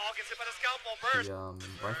time, but all gets hit by the scalpel. Burst.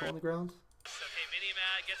 the rifle on the ground. Okay,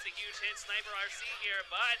 Miniman gets a huge hit. Sniper RC here,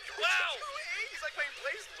 but wow! He's like playing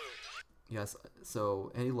Blaze Loop. Yes,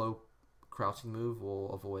 so any low crouching move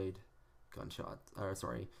will avoid gunshot. Or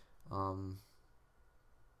sorry,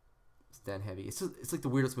 stand heavy. It's like the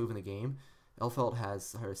weirdest move in the game. Elfelt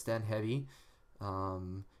has her stand heavy.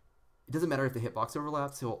 It doesn't matter if the hitbox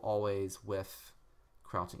overlaps; he'll always whiff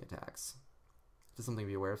crouching attacks. Just something to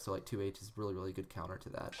be aware of. So like 2H is really good counter to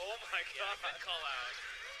that. Oh my Yeah, god. good call out.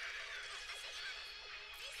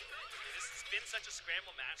 This has been such a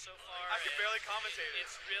scramble match so far. I can and barely commentate it.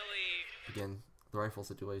 It's really Again, the rifle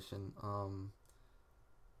situation.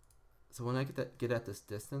 So when I get at this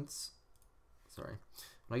distance, sorry,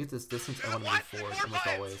 when I get this distance, I want to move forward almost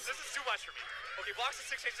always. This is too much for me. Okay, blocks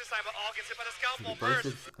the 6H this time, but all gets hit by the So scalpel. the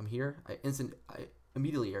bursted, Burst. I'm here. I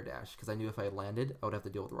immediately air dash because I knew if I landed, I would have to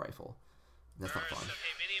deal with the rifle. And that's not burst. fun.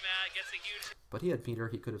 Okay, Miniman gets a huge But he had meter.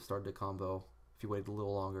 He could have started a combo if he waited a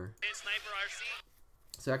little longer. hit. Sniper RC.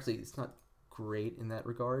 So actually, it's not great in that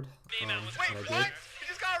regard. Miniman was Wait, What I what? did. He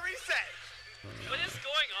just got a reset. What is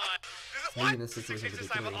going on? Is it Maybe what? in this situation, 6H it this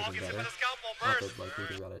could time, have but all been gets hit by better. the scalpel. Not Burst. that like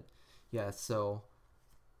thinking about it. Yeah. So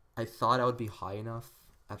I thought I would be high enough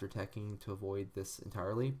after teching to avoid this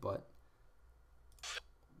entirely, but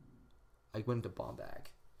I went into bomb bag,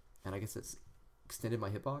 and I guess it's extended my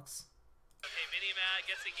hitbox. Okay, Miniman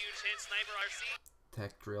gets a huge hit. Sniper RC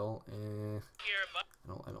Tech drill, here, but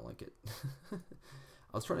I don't like it.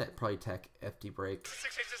 I was trying to probably tech FD break.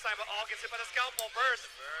 6H this time, but all gets hit by the scalpel. Burst.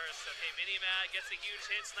 burst. Okay, Miniman gets a huge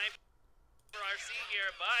hit. Sniper RC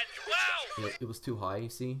here, but wow! It was too high. You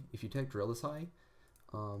see, if you tech drill this high,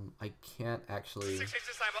 I can't actually 6H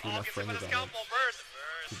this time, but do all enough gets hit by friendly the damage scalpel. Burst.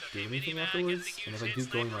 to Burst. do Okay, anything Miniman afterwards. gets a And huge if I hit. do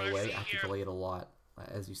going Sniper my way, RC I have to here. delay it a lot,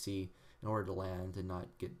 as you see, in order to land and not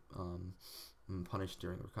get punished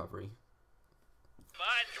during recovery.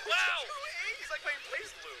 But wow! He's like playing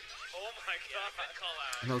Blaze Loop. Oh my Yeah, god. good call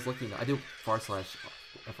out. And I was lucky enough. I do far slash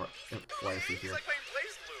YSC He's here, like playing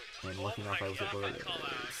Blaze Loop. and lucky enough I was able good call to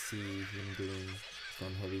out. see him doing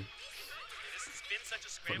stand heavy. This has been such a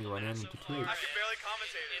Let me scramble run match in so to far. Twitch. I can barely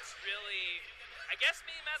commentate it. It's really, I guess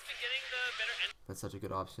Miniman's been getting the better end. That's such a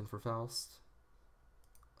good option for Faust.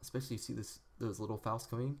 Especially you see those little Faust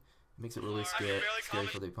coming. It makes it really I can scary barely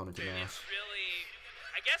for the opponent to commentate. mash. It's really,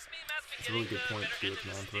 I guess Minimat's been It's a really getting good point the to do a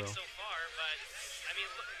better end of the command stick throw. so far, but I mean,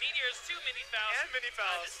 Meteor's 2 mini fouls. And mini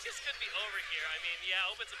fouls. This just could be over here. I mean, yeah,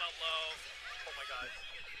 opens him up low. Oh my god.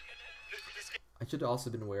 This game, I should have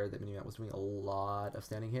also been aware that Minimat was doing a lot of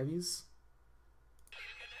standing heavies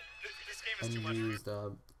this game is and too much. used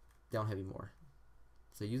down heavy more.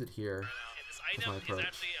 So use it here. And this That's item my is approach.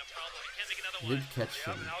 actually a problem. We can't make another I one. did catch Yep,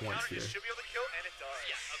 him and I'll once counter here. just should be able to kill, and it does.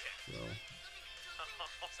 Yeah, okay. So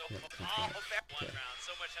So, yeah, that's oh, good. bad one Okay. round.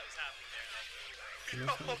 So much that was happening there.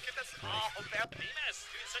 Oh, get that. Oh, bad. Minimat is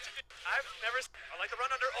doing such a good. I've never. I like the run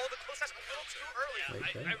under. Oh, the close that's a little too early. Yeah,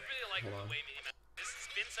 Wait, I really like hold the on. way Minimat. This has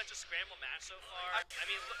been such a scramble match so far. I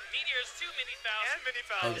mean, look, Meteor's 2 mini fouls. And mini Oh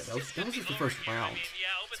fouls. yeah, that was just the first round. I mean,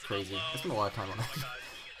 yeah, opens It's him up crazy. low. I spent a lot of time on Oh that. my god.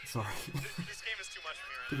 Sorry. This game is too much for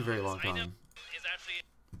me right Took a now. very long This item time. is actually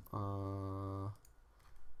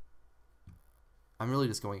I'm really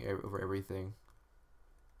just going over everything.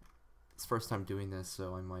 It's first time doing this,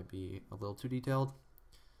 so I might be a little too detailed,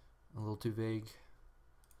 a little too vague.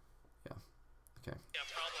 Yeah. Okay. a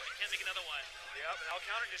problem. We can't make another one. Yep, and I'll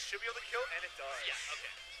counter just should be able to kill, and it does. Yeah,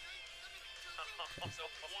 okay. So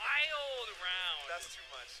wild round. That's too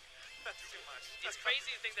much. That's too much. It's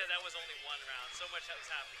crazy to think that that was only one round. So much that was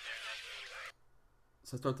happening there.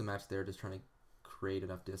 So I start the match there, just trying to create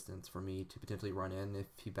enough distance for me to potentially run in if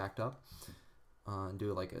he backed up, and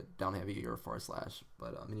do like a down heavy or a far slash.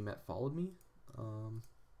 But Minimat followed me, One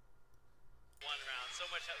round. So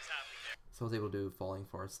much that was happening there. so I was able to do falling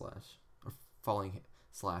far slash or falling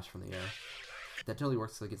slash from the air. That generally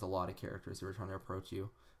works against a lot of characters who are trying to approach you,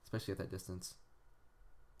 especially at that distance.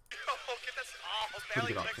 Oh, get that. Oh, Pretty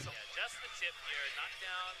barely good clicks option. him. Yeah, just the tip here.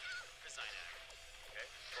 Knockdown for Zynak. Okay.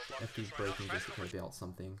 Full block If he's just right now. breaking Tries just to to go try to bail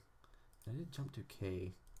something. I did jump to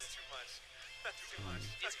K. That's too much. That's too much.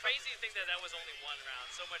 It's crazy to think that that was only one round.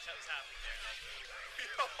 So much that was happening there.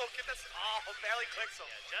 Oh, get that. Oh, barely clicks him.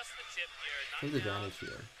 Yeah, just the tip here. There's Knockdown advantage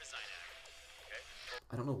here. for Zynak. Okay.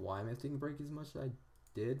 I don't know why I'm didn't break as much as I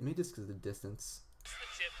did. Maybe just because of the distance. Just the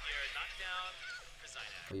tip here. Knockdown for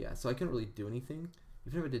Zynak. But yeah, so I couldn't really do anything.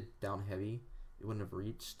 Even if I did down heavy, it wouldn't have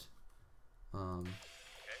reached. Okay.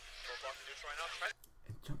 Full block to neutral right now. Tries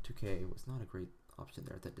And jump 2K was not a great option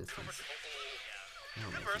there at that to go distance. for Yeah, I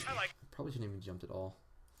don't know, Reverse, I maybe. like- I probably shouldn't even jumped at all.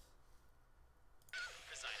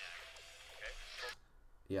 for Zynak. Okay.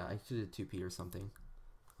 Yeah, I should have 2P or something.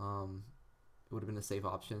 It would have been a safe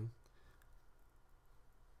option.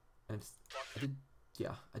 And I did,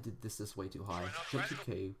 yeah, I did this way too high. Jump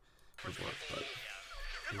 2K would work, but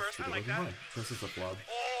Good it's burst. I way like too that. high. This is a flub.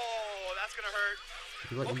 Oh, that's gonna hurt. I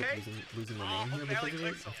feel like I Okay. end up losing my Oh, name here barely because of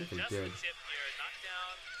it. clicks I him. think I Just did. the tip here.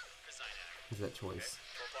 Knockdown for Zynak. Is that choice?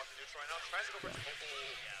 Full block to neutral right now. Tries to go for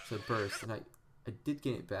Yeah. So it burst, and I did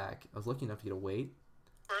gain it back. I was lucky enough to get a weight,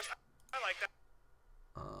 burst. I like that.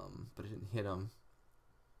 but I didn't hit him.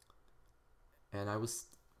 And I was,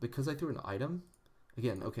 because I threw an item,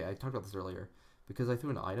 again, okay, I talked about this earlier, because I threw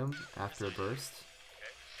an item after a burst, Okay.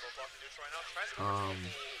 Full block to neutral right now. Tries to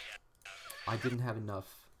go for I didn't have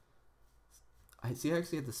enough. I see. I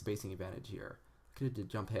actually had the spacing advantage here. I could have did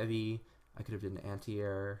jump heavy. I could have did an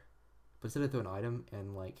anti-air, but instead I threw an item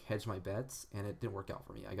and like hedge my bets, and it didn't work out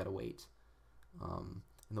for me. I got to wait, and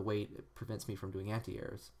the wait it prevents me from doing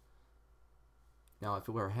anti-airs. Now, if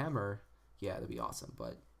it were a hammer, yeah, that'd be awesome,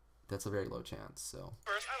 but that's a very low chance. So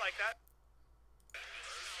burst. I like that.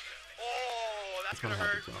 Oh, I that's kind gonna of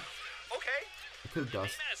had hurt. to jump. Okay. I could have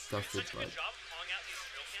Minimat is doing dusted, such a but good job calling out these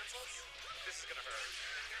real cancels. This is gonna hurt.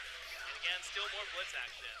 And again, still more blitz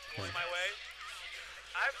action. Going my way.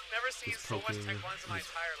 I've never seen Just so much poking, tech lines in my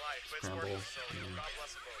just entire life, but it's scramble, working, so and God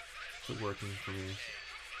bless them both. it's working for me.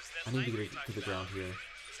 That I need to line get we it to the talked ground about. here.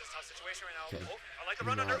 This is a tough situation right now. Okay. Oh, I like the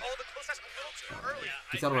I'm run under. not- Oh, the close that's a little too early.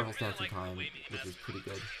 Yeah, He's I- out of I rifle really stance in like the time, way which Minimat's is pretty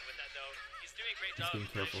good. with that, though. He's doing a great Just job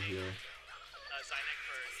being careful punishing, here. Zynak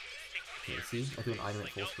for taking the Okay, air, see, I threw an item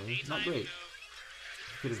at like, full nope, screen. anytime Not great.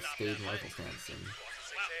 you Could have stop stayed that in fight. rifle stance and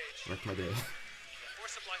Wow. wrecked my day.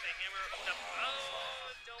 Force to block that hammer.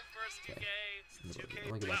 Oh, don't burst 2K.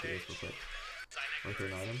 Let me get back to this real quick. Zynak Right there,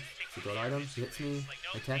 an item. takes So the got air. item. He hits me. Like,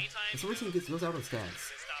 I nope, attack. anytime For some reason, he goes out of stance.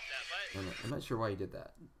 stop that, but And I'm not sure why he did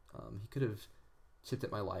that. He could have chipped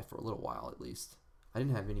at my life for a little while at least. I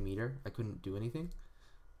didn't have any meter. I couldn't do anything.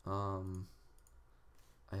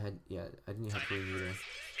 I didn't have green meter.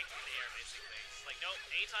 take from the air, basically. It's like, nope,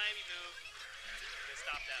 anytime you move, you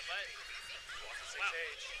stop that, but wow.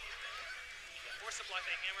 Force to block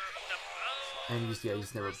that hammer. Oh, And you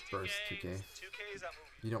just never burst burst 2K. 2K is that move.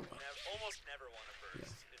 You don't. Almost never want to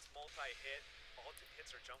burst. Yeah. It's multi-hit. All hits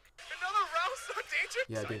are jump. Another round so danger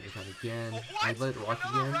Yeah, I time. didn't time again. Oh, I what? let it rock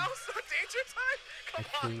Another again. round so danger time. Come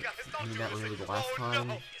I on, think guys, I don't mean do that this. remember the last Oh, time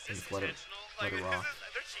no. and just let it intentional? let it rock.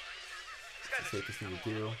 There's the safest thing to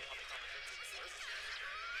do. Okay,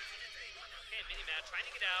 Mini-Matt trying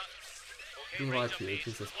to get out. Doing a lot of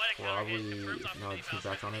PHs, that's probably now to think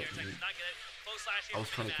back on it. I was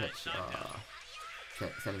trying to catch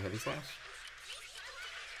standing heavy slash.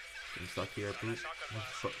 Getting stuck here. Boop.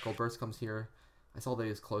 Gold burst comes here. I saw that he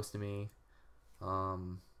was close to me.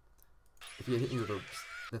 If he had hit me with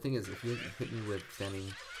the thing is, if he had hit me with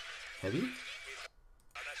standing heavy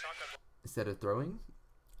instead of throwing,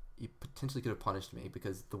 he potentially could have punished me,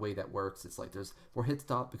 because the way that works, it's like there's more hit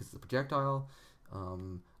stop because it's a projectile.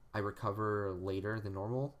 I recover later than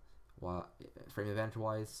normal, frame advantage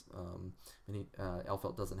wise.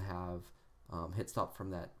 Elfelt doesn't have hit stop from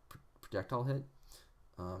that projectile hit,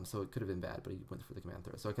 so it could have been bad, but he went for the command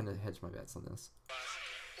throw, so I kind of hedged my bets on this.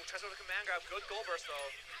 Tries with a command grab. Good goal burst though.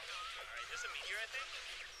 Alright, this is a meteor, I think?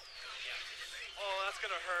 Yeah. Oh, that's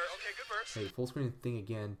gonna hurt. Okay, good burst. Hey, full screen thing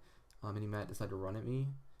again. Mini-Matt decided to run at me.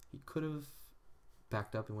 He could have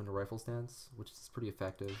backed up and went to rifle stance, which is pretty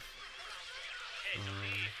effective.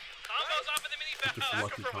 Combos off of the mini-Matt. Just a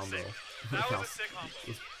lucky combo. That was a sick combo. It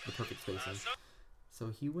was the perfect spacing. So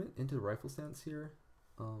he went into the rifle stance here.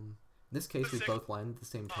 In this case, we both landed at the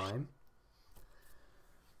same time.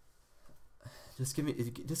 Just give me.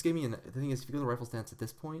 The thing is, if you go to the rifle stance at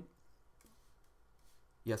this point,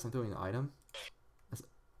 yes, I'm throwing an item.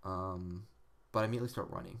 But I immediately start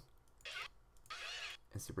running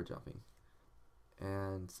and super jumping,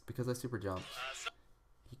 and because I super jumped,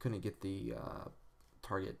 he couldn't get the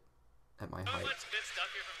target at my height.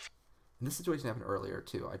 And this situation happened earlier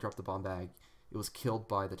too. I dropped the bomb bag. It was killed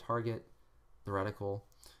by the target, the reticle,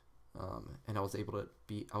 and I was able to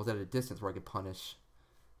be. I was at a distance where I could punish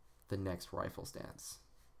the next rifle stance.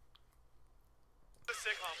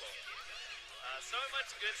 Sick combo. So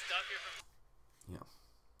much good stuff here from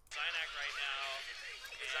Zynak right now.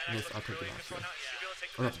 Yes, I took the match here. Yeah.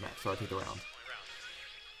 Or not the match, so I take the round. Alright,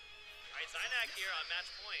 Zynak here on match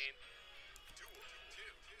point.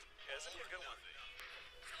 Yeah, this is a good one.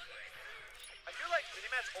 I feel like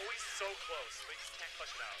Mini-Matt's always so close, but he just can't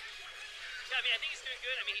clutch it out. Yeah, I mean, I think he's doing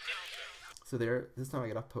good. I mean, he did. So there, this time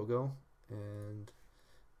I get off Pogo, and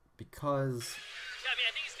because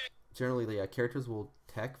generally the characters will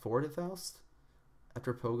tech forward at Faust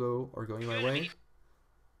after Pogo or going my way.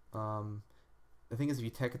 The thing is, if you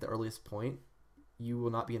tech at the earliest point, you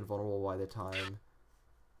will not be invulnerable by the time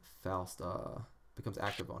Faust becomes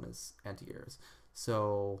active on his anti-airs.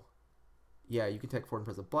 So yeah, you can tech forward and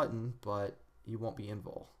press a button, but you won't be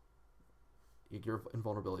invul. Your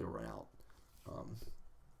invulnerability will run out.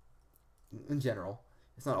 In general.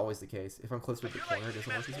 It's not always the case. If I'm closer to the corner, it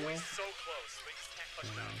doesn't work as well. So close, but he just can't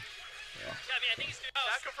clutch it out. Yeah. Yeah, I mean, I think he's doing.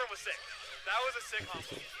 That confirm was sick. That was a sick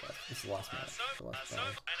combo. This is the last match. The last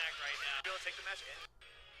round. Zynak right now. Be able to take the match in.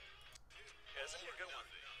 Yeah, this is a good one.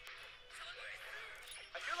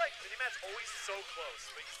 I feel like Mini-Matt's always so close,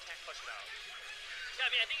 but he just can't clutch it out. Yeah, I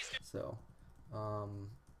mean, I think he's doing.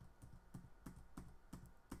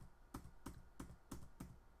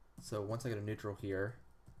 So once I get a neutral here,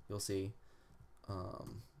 you'll see.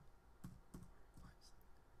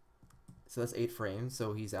 So that's 8 frames,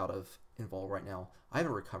 so he's out of invul right now. I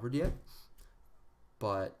haven't recovered yet,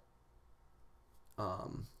 but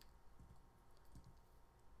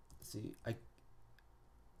see, it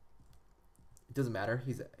doesn't matter.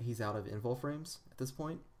 He's out of invul frames at this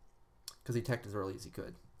point because he teched as early as he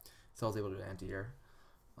could, so I was able to do anti-air.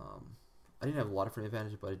 I didn't have a lot of frame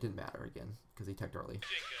advantage, but it didn't matter again because he teched early.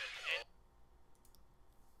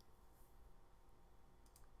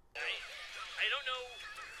 I don't know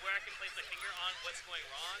where I can place my finger on what's going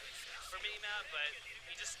wrong for Mini-Matt, but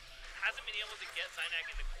he just hasn't been able to get Zynak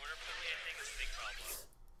in the corner fully. I think it's a big problem.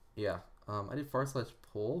 Yeah, I did far slash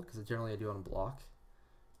pull because generally I do on block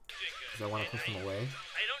because I want to push him away.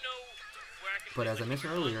 I don't know where I can but as I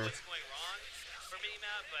mentioned earlier, what's going wrong for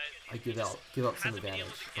Mini-Matt, but I give up some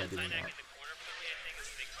advantage by doing that.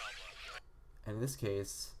 And in this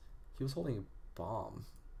case, he was holding a bomb,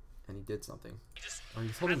 and he did something. Or he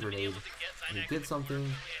was holding a grenade, and he did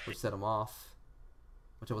something, which set him off,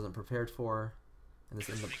 which I wasn't prepared for, and this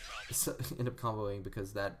ended up comboing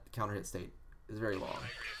because that counter hit state is very long.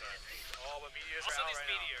 Oh, but meteors Also, are out these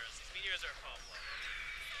right meteors. These meteors are a problem.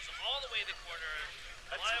 So all the way to the corner,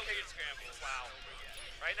 a lot of weird scrambles. Wow.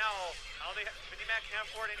 Right now, I don't think Mini-Matt can't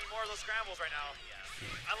afford any more of those scrambles right now.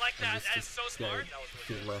 I like that. That is so smart. That was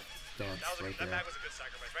really Good left stance right that there. bag was a good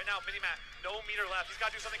sacrifice. Right now, Mini-Matt, no meter left. He's got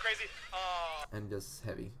to do something crazy. And does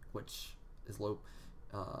heavy, which is low.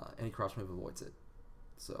 Any cross move avoids it.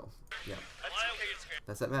 So yeah,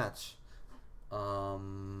 that's that match. I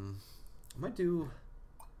might do.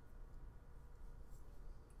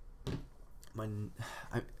 my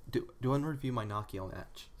I do I want to review my Nokia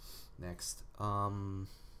match next.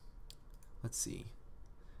 Let's see.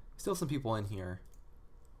 Still some people in here,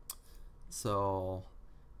 so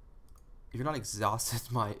if you're not exhausted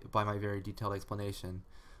by my very detailed explanation,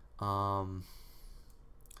 I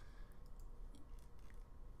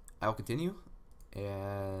will continue,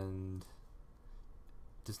 and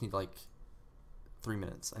just need like 3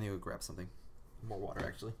 minutes. I need to go grab something. More water,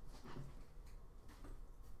 actually.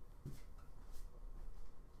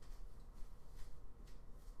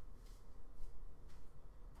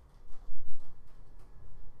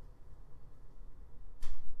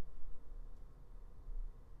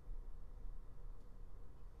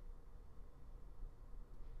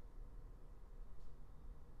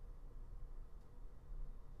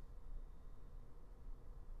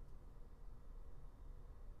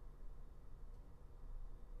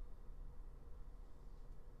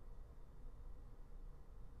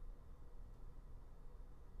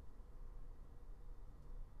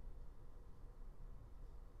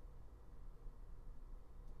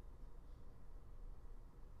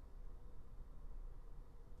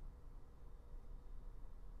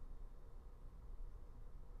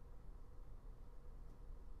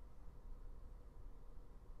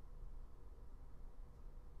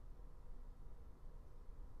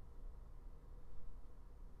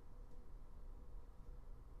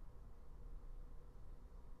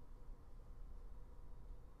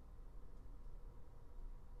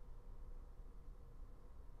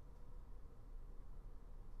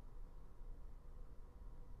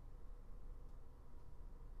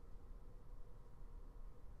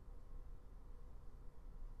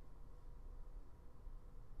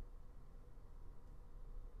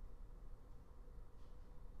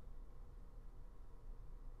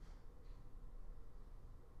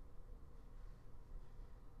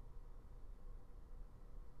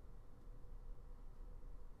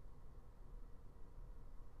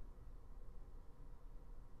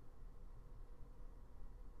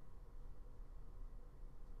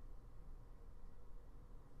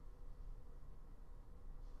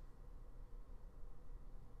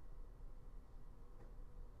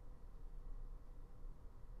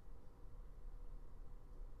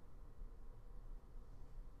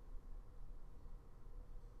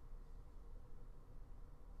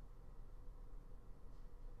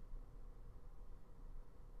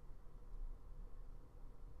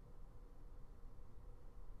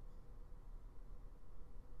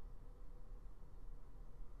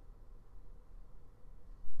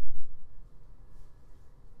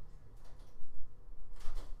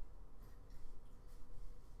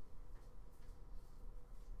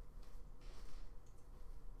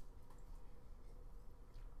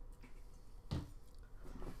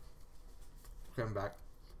 Okay, I'm back.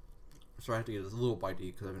 So I have to get this little bite to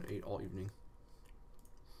eat because I haven't ate all evening.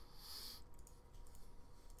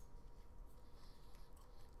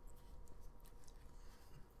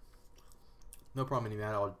 No problem,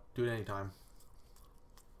 Matt. I'll do it anytime.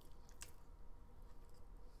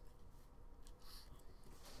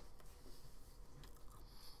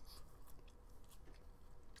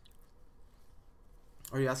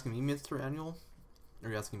 Are you asking me, Mr. Annual? Or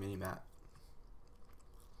are you asking me, Matt?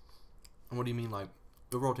 And what do you mean, like,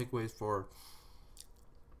 overall takeaways for,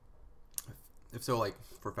 if so, like,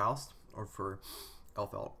 for Faust or for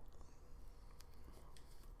Elfelt?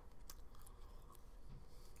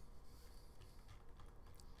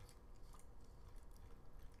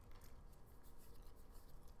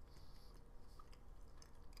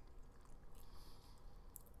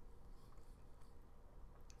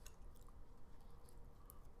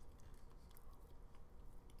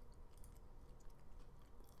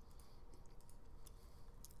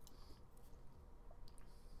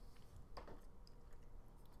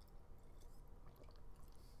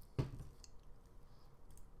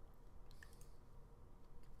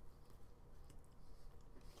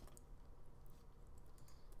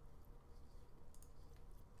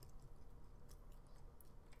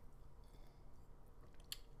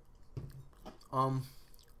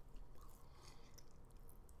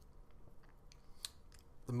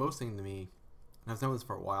 The most thing to me, and I've known this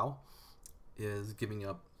for a while, is giving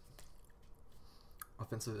up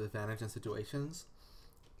offensive advantage in situations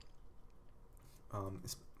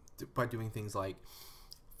by doing things like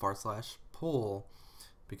 // pull,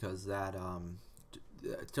 because that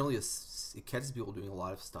generally it catches people doing a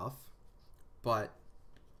lot of stuff, but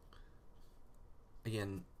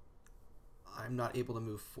again, I'm not able to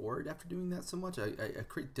move forward after doing that so much. I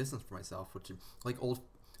create distance for myself, which, like old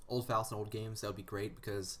Faust and old games, that would be great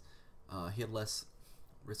because he had less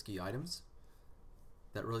risky items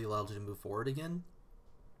that really allowed you to move forward again.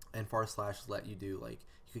 and far slash let you do like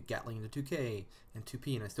you could Gatling into 2K and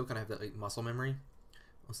 2P, and I still kind of have that like muscle memory.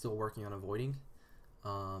 I'm still working on avoiding.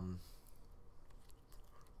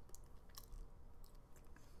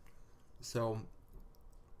 So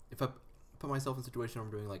if I put myself in a situation where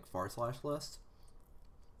I'm doing like far slash list,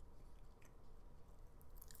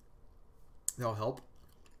 that'll help.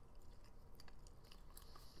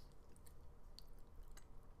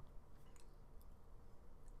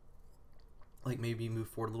 Like maybe move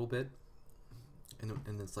forward a little bit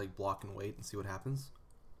and it's like block and wait and see what happens.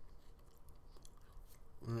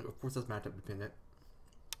 And of course that's matchup dependent.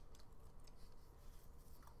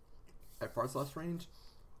 At far slash range,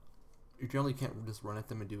 you generally can't just run at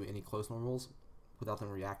them and do any close normals without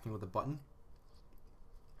them reacting with a button.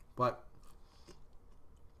 But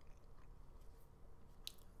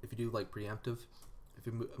if you do like preemptive, if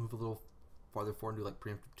you move a little farther forward and do like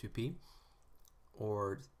preemptive 2P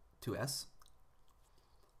or 2S,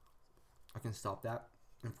 I can stop that.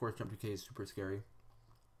 And of course jump 2K is super scary.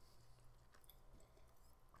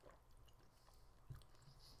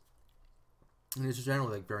 And it's just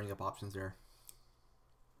generally like varying up options there.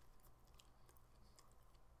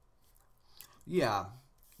 Yeah,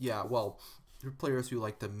 well, there are players who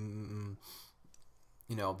like to,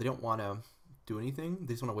 you know, they don't want to do anything.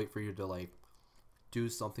 They just want to wait for you to like do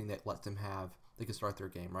something that lets them have, they can start their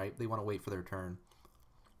game, right? They want to wait for their turn.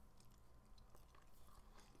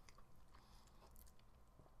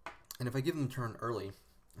 And if I give them a turn early,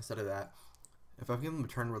 instead of that, if I give them a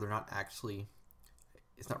turn where they're not actually,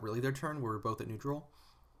 it's not really their turn, we're both at neutral,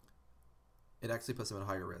 it actually puts them at a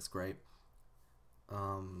higher risk, right?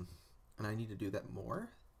 And I need to do that more.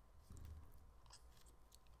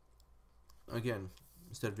 Again,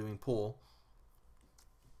 instead of doing pull,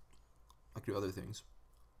 I can do other things.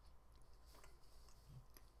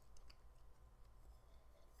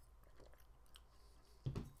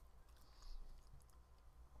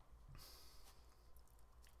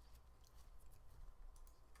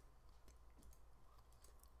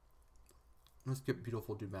 Let's skip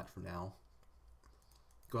beautiful dude match for now.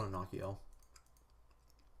 Go on Nokia.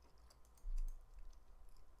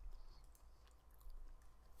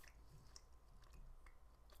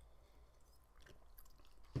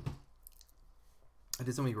 I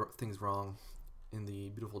did so many things wrong in the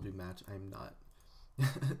beautiful dude match. I'm not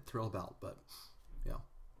thrilled about, but yeah.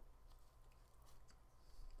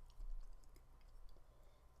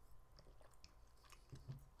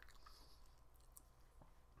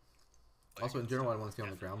 Also, in general, I want to stay on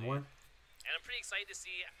the ground more. And I'm pretty excited to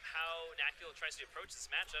see how NWM tries to approach this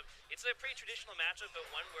matchup. It's a pretty traditional matchup, but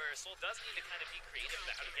one where Soul does need to kind of be creative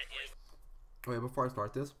about how to get in. Okay, before I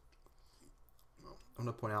start this, I'm going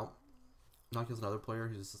to point out NWM's another player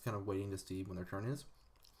who's just kind of waiting to see when their turn is.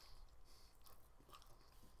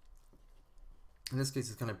 In this case,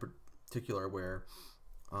 it's kind of particular where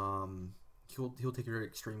he'll take a very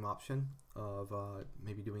extreme option of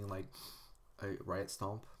maybe doing like a Riot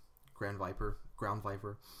Stomp, Ground Viper,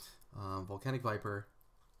 Volcanic Viper,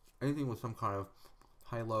 anything with some kind of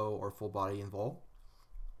high-low or full body invul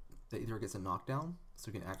that either gets a knockdown,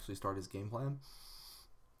 so he can actually start his game plan,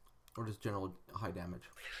 or just general high damage.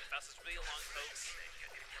 Fastest really long pokes,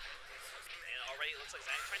 and already it looks like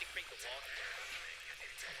Zhang trying to create the wall.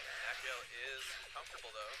 NWM is comfortable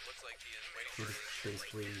though. Looks like he is waiting So for just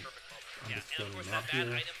basically, I'm just and of going course out that bad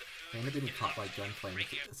here. item, the I end up getting caught by gunplay.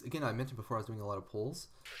 Again, I mentioned before I was doing a lot of pulls.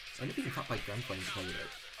 I ended up getting caught by gunplay and played it.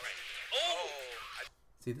 Oh!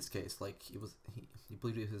 See, this case, like he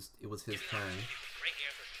believed it was his turn.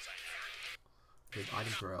 His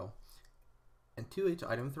item throw, and 2H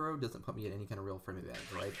item throw doesn't put me at any kind of real frame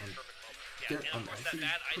advantage, right? I'm actually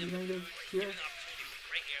pretty negative here,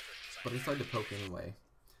 but I decided to poke anyway.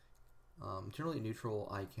 Generally neutral,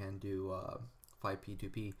 I can do 5P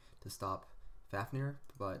 2P to stop Fafnir,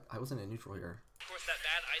 but I wasn't in neutral here. Of course, that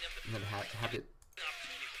bad item, And then habit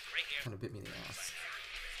kind of bit me in the ass.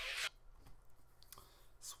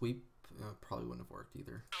 Sweep probably wouldn't have worked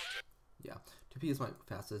either. Yeah, 2P is my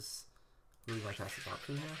fastest, really my fastest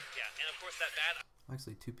option here. Yeah, and of course that bad.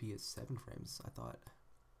 Actually, 2P is 7 frames. I thought.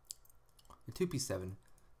 2P 7,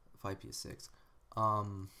 5P is 6.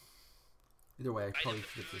 Either way, I probably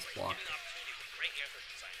should have just blocked.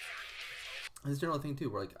 And it's a general thing too,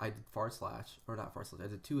 where like I did far slash, or not far slash. I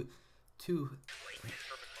did two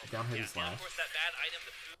down heavy slash.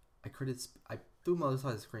 I critted. I threw him on the other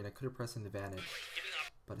side of the screen. I could have pressed an advantage,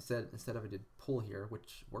 but instead of I did pull here,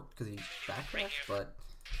 which worked because he backdash, but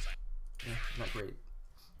not great.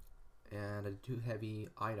 And I did 2 heavy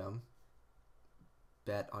item.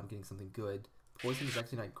 Bet on getting something good. Poison is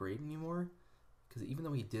actually not great anymore, because even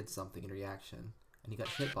though he did something in reaction and he got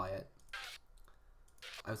hit by it,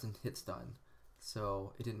 I was in hit stun,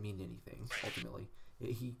 so it didn't mean anything ultimately.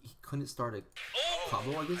 He couldn't start a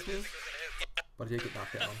combo against me, but I did get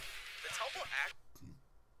knocked down.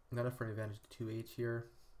 I got a frame advantage to 2H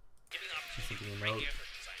here. Just something to note. I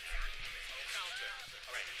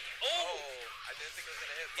didn't think it was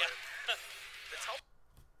gonna hit, but the teleport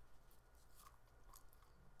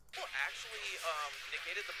actually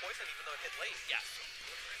negated the poison even though it hit late. Yeah.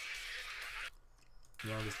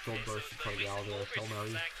 Yeah, this gold burst is probably out there. Hail Mary.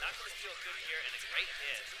 Not gonna feel good here, and a great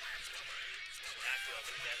hit. Nactio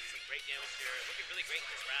gonna get some great damage here. Looking really great in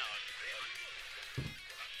this round.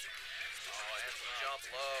 Jump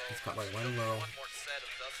low. He's got like running low. One more set of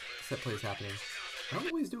dust loops. Set play is happening. I don't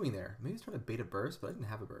know what he's doing there. Maybe he's trying to bait a burst, but I didn't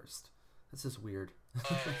have a burst. That's just weird. One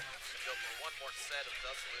more set of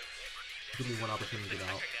dust loops. Give me one opportunity to get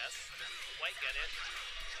out. Quite get it.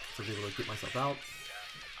 So I was able to get myself out.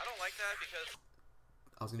 I don't like that because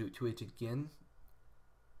I was gonna do 2H again.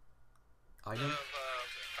 Item.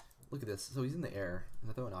 Look at this. So he's in the air,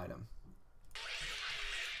 and I throw an item.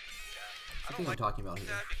 I think I'm talking about here.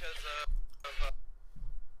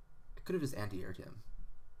 I could have just anti-aired him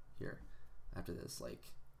here after this, like,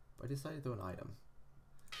 but I decided to throw an item.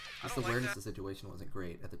 Just the awareness of the situation wasn't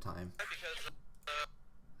great at the time.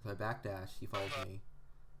 So I backdash, he follows me.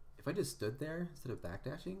 If I just stood there instead of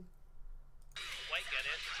backdashing, I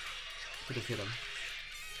could have hit him.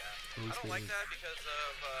 I don't like that because of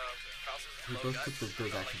we both took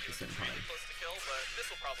those actions at the same time.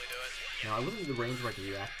 Now I wasn't in the range where I could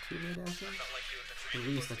react to my dashing. But at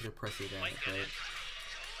least I could have pressed the advantage, right?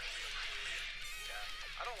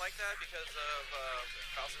 I don't like that because of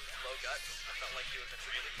Krause's low guts. I felt like he was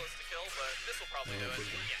really close to kill, but this will probably do it.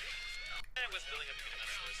 Yeah. I was building up to the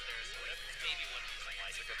there, so that's maybe one reason why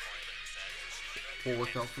it's a good point that you said. Full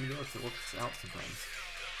worked out from the outs, it works out sometimes.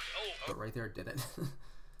 But right there it didn't.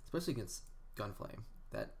 Especially against Gunflame.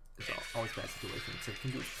 That is always a bad situation. So you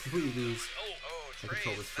can completely lose and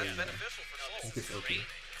control this frame there. I think it's OP.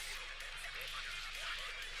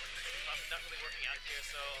 Not really working out here,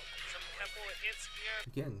 so some couple of hits here.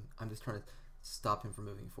 Again, I'm just trying to stop him from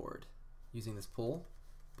moving forward using this pull,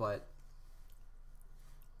 but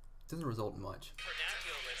it doesn't result in much.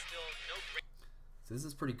 So this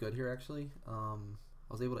is pretty good here actually. I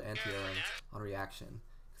was able to anti-air him on reaction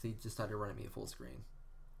because he just started running me at full screen.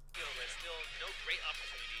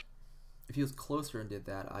 If he was closer and did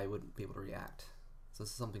that, I wouldn't be able to react. So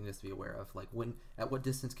this is something just to be aware of. Like at what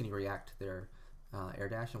distance can you react to their air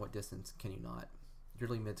dash, and what distance can you not?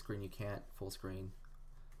 Usually mid screen you can't, full screen.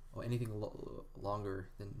 Well, anything longer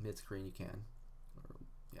than mid screen you can.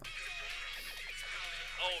 Yeah.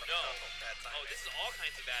 Oh no! Oh, this is all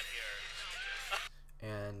kinds of bad here.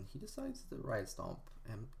 And he decides to riot stomp.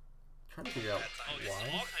 And I'm trying to figure out why. This is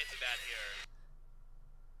all kinds of bad here.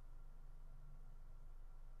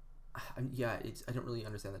 Yeah, I don't really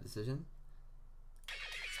understand that decision.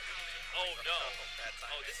 Oh no!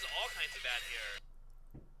 Oh, this is all kinds of bad here.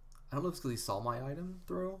 I don't know if it's because he saw my item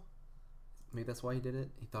throw. Maybe that's why he did it.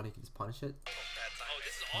 He thought he could just punish it. Oh,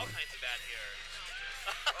 this is all kinds of bad here.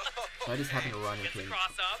 So I just happened to run into him,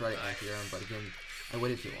 try to anti-air him, but again, I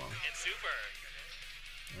waited too long. And super.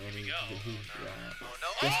 And he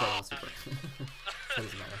just started on super. That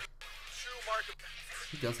doesn't matter. True mark of.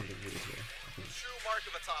 He does something weird here, I think. True mark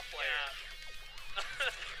of a top player.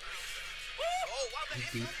 Oh wow, that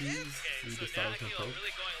hit. Okay, so Nactio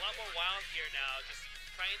really going a lot more wild here now, just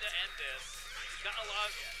trying to end this. He's got a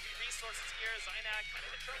lot of resources here. Zynak kind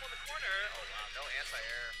of in trouble in the corner. Oh wow, no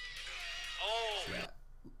anti-air. Oh. Yeah,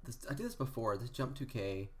 I did this before. This jump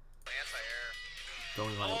 2K. Anti-air.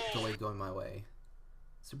 Going my way.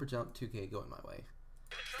 Super jump 2K going my way.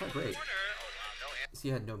 It's not great.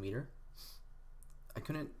 See, I had no meter. I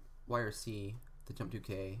couldn't YRC the jump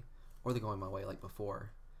 2K or the going my way like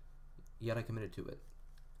before, yet I committed to it.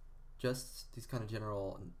 Just these kind of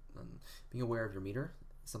general being aware of your meter,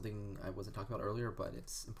 something I wasn't talking about earlier, but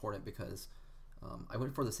it's important because I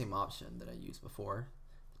went for the same option that I used before,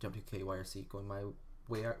 the jump 2K YRC going my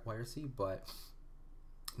way YRC, but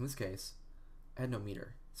in this case I had no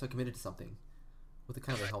meter, so I committed to something with a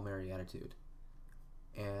kind of a Hail Mary attitude,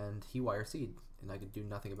 and he YRC'd and I could do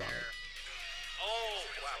nothing about it. Oh,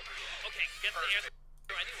 wow. Okay, get the air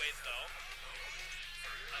anyways, though.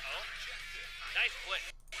 Uh-oh. Nice flip.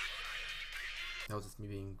 That was just me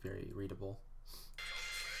being very readable.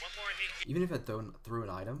 One more hit. Even if I threw an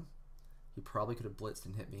item, he probably could have blitzed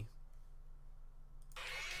and hit me.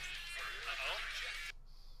 Uh-oh.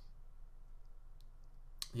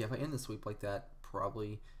 Yeah, if I end the sweep like that,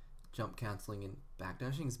 probably jump canceling and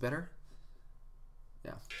backdashing is better.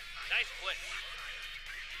 Yeah. Nice flip.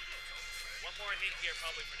 One more hit here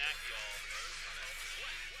probably for Nactio.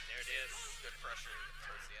 is good pressure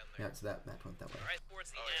towards the end there. Yeah, so that match went that way. Right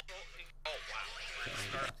towards the end. Oh wow.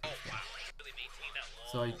 Really maintain that wall.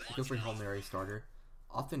 So I go for Hail Mary starter.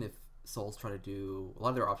 Often if Souls try to do, a lot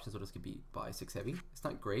of their options will just get beat by 6 heavy. It's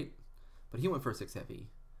not great, but he went for 6 heavy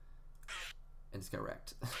and just got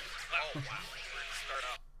wrecked. Oh wow. Start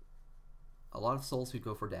up. A lot of Souls who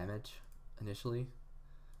go for damage initially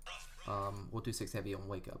will do 6 heavy and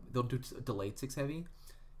wake up. They'll do delayed 6 heavy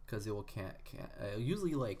because it will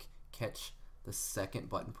usually like catch the second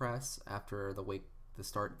button press after the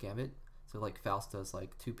start gambit. So like Faust does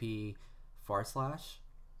like 2p far slash.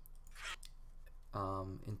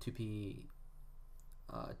 In 2p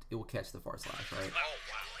it will catch the far slash, right? Oh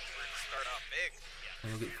wow. Start off big.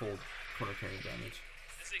 And you'll get full corner carry damage.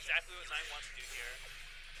 This is exactly what Nine wants to do here.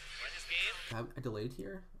 Win this game. I delayed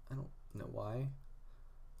here. I don't know why.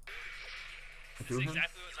 I This threw is him.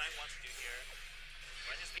 exactly what Nine wants to do here.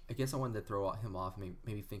 Win this game. I guess I wanted to throw him off.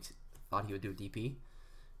 Maybe thought he would do a DP.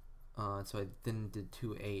 So I then did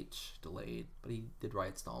 2H delayed, but he did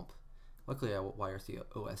Riot Stomp. Luckily, I YRC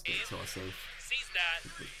OS'd it, so I was safe. Sees that.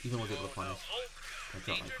 Even was able to punish. I dropped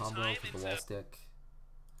my Danger combo time with the into- wall stick.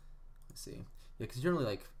 Let's see. Yeah, because generally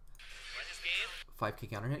like Win this game. 5k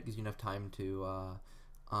counter hit gives you enough time to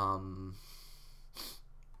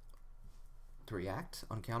react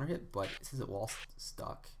on counter hit, but since it wall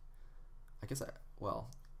stuck, I guess okay,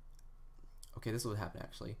 this is what happened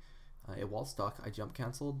actually. It wall stuck. I jump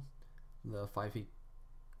canceled the 5k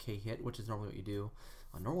hit, which is normally what you do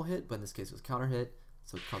on normal hit, but in this case it was counter hit,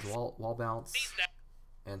 so it caused wall bounce Sees that.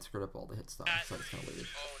 and screwed up all the hit stuff. So I just kind of waited.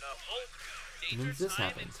 Oh no. Oh, And then danger this time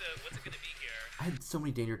happened. into what's it gonna be here? I had so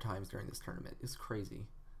many danger times during this tournament. It's crazy.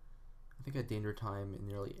 I think I had danger time in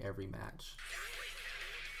nearly every match.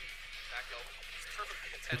 Back elbow. It's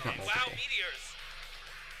perfectly Pick up intended. Wow, multiple. meteors.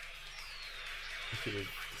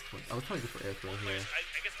 I was trying to go for air throw here.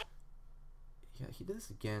 I guess. Yeah, he did this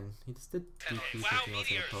again. He just did DP Wow, thinking I was gonna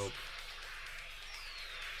meteors. poke.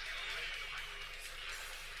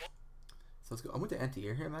 So let's go. I went to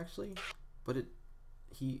anti-air him actually, but it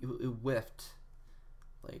whiffed.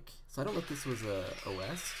 Like, so I don't know if this was a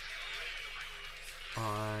OS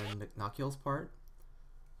on Nokiel's part,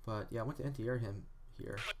 but yeah, I went to anti-air him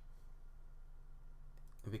here.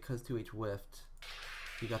 And because 2H whiffed,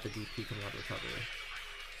 he got the DP coming out of recovery.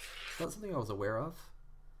 That's something I was aware of.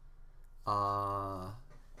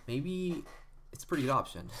 Maybe it's a pretty good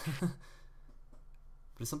option. But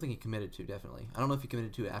it's something he committed to, definitely. I don't know if he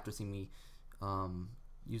committed to it after seeing me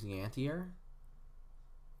using anti-air.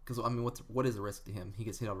 Because, I mean, what is the risk to him? He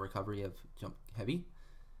gets hit on recovery of jump heavy.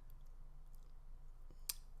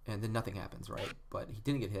 And then nothing happens, right? But he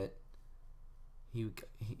didn't get hit. He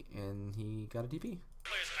got a DP.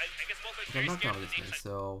 I guess both are I'm very not scared counting of this the thing, danger.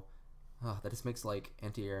 so that just makes like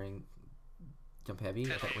anti-airing jump heavy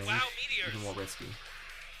at that range Wow, meteors. even more risky.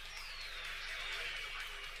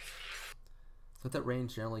 So at that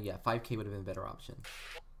range, generally, yeah, 5k would have been a better option.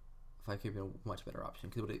 5k would have been a much better option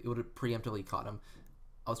because it would have preemptively caught him.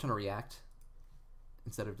 I was trying to react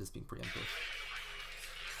instead of just being preemptive.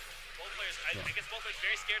 Both players, Yeah. I guess both players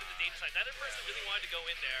very scared of the danger side. Neither person really wanted to go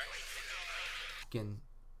in there. Again,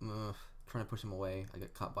 trying to push him away. I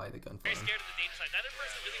got caught by the gun Very flame. scared of the danger side. Neither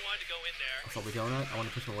person really wanted to go in there. I saw the donut. I want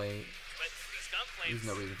to push him away. But these gun flames, There's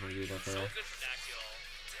no reason for me to do that so there. good from Nakiel.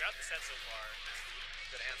 Throughout the set so far.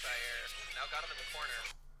 Good anti-air. Now got him in the corner.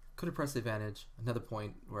 Could have pressed advantage. Another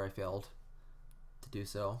point where I failed to do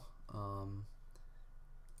so. Now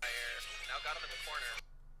got him in the corner.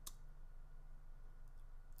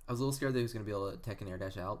 I was a little scared that he was going to be able to tech and air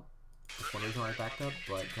dash out. That's one reason why I backed up,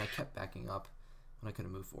 but I kept backing up when I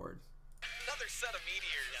couldn't move forward. Another set of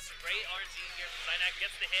meteors. Yes, a great RNG here from Zynak.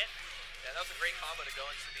 Gets the hit. Yeah, that was a great combo to go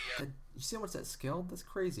into the... You see how much that scaled? That's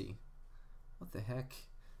crazy. What the heck?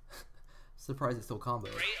 Surprised it still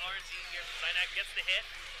comboed. Great RNG here from Zynak. Gets the hit.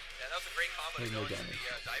 Yeah, that was a great combo to Made go no into damage.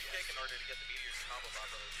 the dive kick in order to get the meteors combo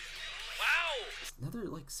combos. Wow! Another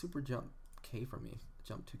like super jump K from me.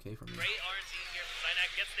 Jump 2K from me. Great RNG here from Zynak.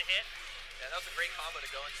 Gets the hit. Yeah, that was a great combo to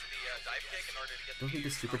go into the dive kick in order to get the Don't think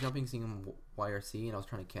meteors just super combo. jumping, seeing him YRC, and I was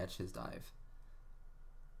trying to catch his dive.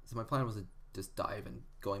 So my plan was to just dive and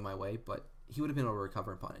going my way, but he would have been able to recover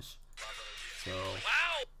and punish. So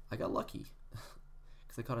Wow! I got lucky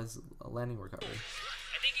because I caught his landing recovery.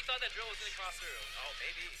 I think he thought that drill was going to cross through. Oh,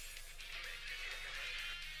 maybe.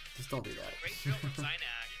 Just don't do that. Great drill from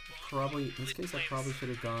Zynak. Probably in this case, I probably should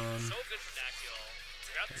have done. So good from Nakiel.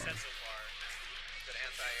 Throughout the set so far. Good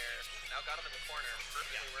anti-air. Now got him in the corner.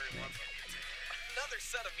 Perfectly where he wants him. Another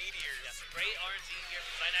set of meteors. Yes, great RNG here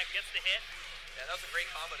from Zynak. Gets the hit. Yeah, that was a great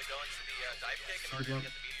combo to go into the dive kick in Super order jump. to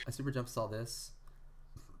get the meteors. I super jump saw this,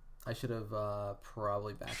 I should have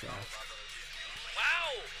probably backed off.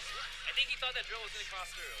 Wow! I think he thought that drill was going to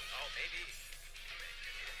cross through. Oh, maybe.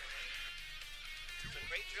 So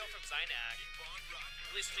great drill from Zynak.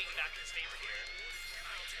 Really swinging back in his favor here.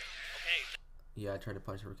 Okay. Yeah, I tried to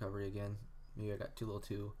punish recovery again. Maybe I got a little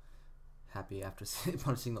too happy after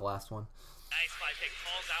punishing the last one. Nice 5-pick.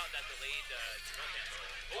 Calls out that delayed drill cancel.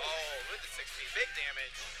 Oh, with the 60. Big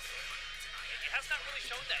damage. It has not really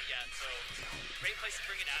shown that yet, so great place to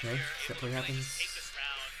bring it out Okay, here. step Able to play really happens. take this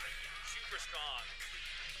round. Super strong.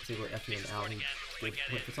 Let's see what FD and out. He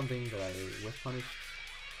went for something that I whiff punished.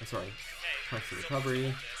 I'm sorry. Okay. Punish the So recovery.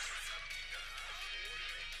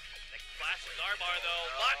 Like flash and Garbar though.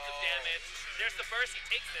 Lots of damage. There's the burst. He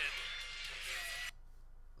takes it.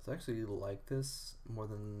 So I actually like this more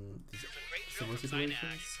than these There's a great drill similar from Zynak.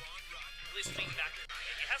 situations. Really swinging back.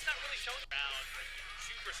 It has not really shown around.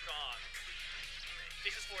 Super strong.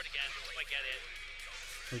 Fishes forward again. If I get it.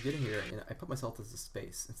 So getting here, and I put myself at this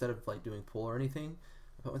space instead of like doing pull or anything.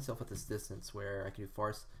 I put myself at this distance where I can do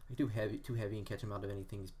farce. I can do too heavy and catch him out of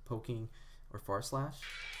anything he's poking or far slash,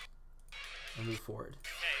 and move forward.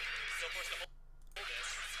 Okay. Still forced to hold this.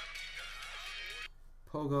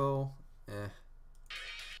 Pogo,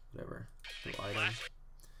 whatever. Do item.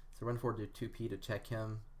 So run forward to 2P to check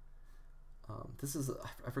him. This is,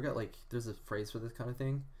 I forgot, like, there's a phrase for this kind of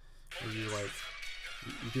thing where you like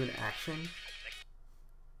you do an action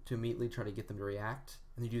to immediately try to get them to react,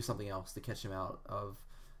 and you do something else to catch them out of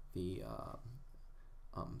the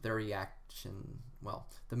their reaction. Well,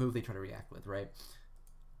 the move they try to react with, right?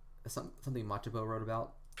 Something Machabo wrote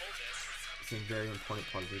about. It's a very important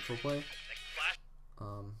part of neutral play.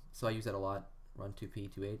 So I use that a lot. Run 2P,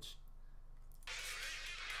 2H.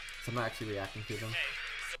 So I'm not actually reacting to them.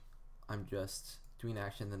 I'm just doing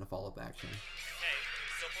action, then a follow-up action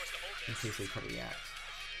in case they try to react.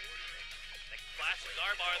 Flash and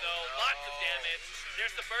Garbar though. Lots of damage.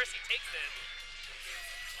 There's the burst. He takes it.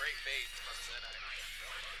 Great bait from Zynak.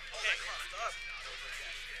 Okay.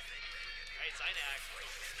 Alright, Zynak.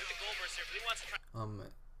 With the goal burst here. Really wants to try.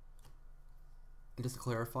 And just to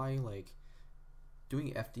clarify, like,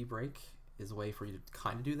 doing FD break is a way for you to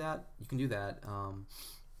kind of do that. You can do that,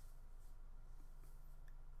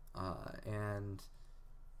 and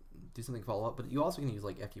do something follow up, but you also can use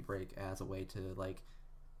like FD break as a way to like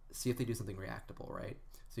see if they do something reactable, right?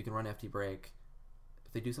 So you can run FD break.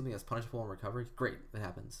 If they do something that's punishable in recovery, great, that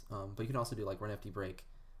happens. But you can also do like run FD break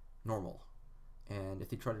normal, and if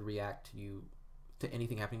they try to react to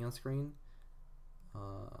anything happening on screen,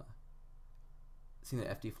 seeing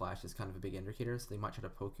that FD flash is kind of a big indicator, so they might try to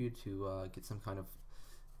poke you to get some kind of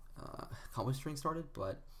combo string started,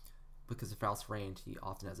 but because of Faust's range, he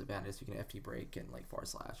often has advantage. So you can FD break and like far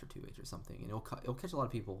slash or 2H or something, and it'll catch a lot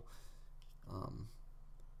of people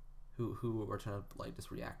who are trying to like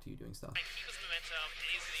just react to you doing stuff. Keep his momentum,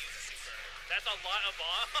 and he's gonna use the super. That's a lot of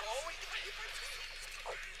bombs.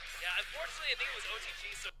 Yeah, unfortunately, I think it was OTG.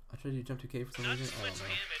 So I tried to do jump 2K for some not reason. too I much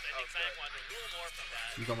don't know. damage. I think Zynak wanted a little more from that.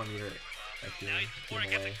 You got my meter. Now he's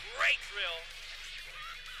forward against a great drill.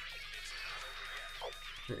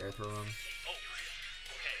 Good air throw him. Oh,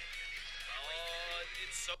 okay.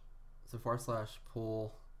 It's so So far slash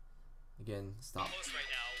pull. Again, stop. close right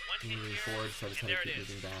now. One hit Moving here, forward, so I just and had there to it keep is.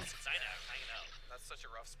 moving back. Zynak hanging out. That's such a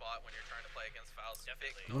rough spot when you're trying to play against Faust.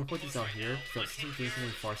 Definitely. I'm gonna put this out here. So since doing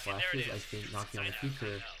something far slashes, I think knocking on the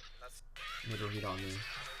future That's made a read on me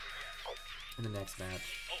in the next match.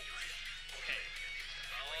 Oh, okay.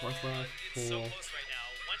 Far slash, It's so pull, close right now.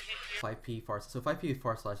 One hit here. 5P far. So 5P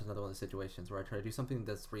far slash is another one of the situations where I try to do something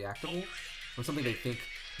that's reactable, or something they think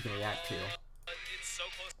you can react to, It's so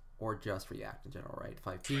close or just react in general, right?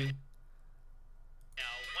 5P now.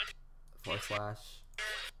 One far slash.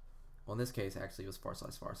 Well, in this case, actually, it was far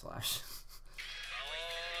slash far slash.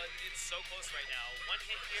 it's so close right now. One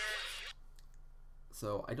hit here.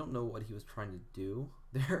 So I don't know what he was trying to do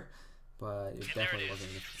there, but it definitely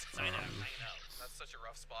wasn't. Zynak hanging out. that's such a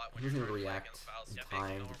rough spot when He you're wasn't able to trying to play react against Faust. in Definitely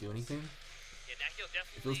time to do anything. Yeah, Nakio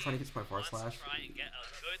definitely If it was trying to get to my far wants to slash, try and get a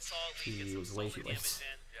good solid lead, he get some was way solid too late. damage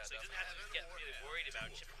in, so he doesn't have to get really worried about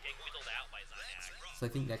getting whittled out by Zynak. So I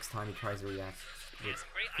think next time he tries to react Yeah, with some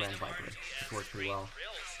great Grand item Viper, RNG which and works pretty great well.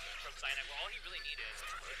 drills from Zynak, where all he really needed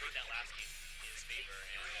to bring that last game in his favor,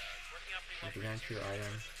 and it's working out pretty well. With the rank your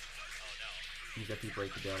item, Oh no. use FP break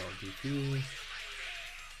the down on DP.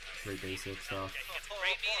 Very basic stuff. Okay, he gets a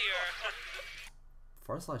great meteor.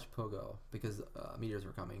 Far slash pogo because meteors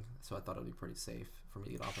were coming, so I thought it would be pretty safe for me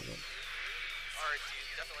to get off of it. RT,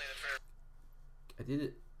 definitely the fair. I did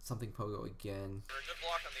it something pogo again, For a good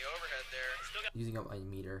block on the overhead there. Still got using up my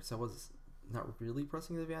meter, so I was not really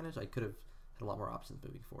pressing the advantage. I could have had a lot more options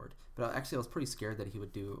moving forward. But actually, I was pretty scared that he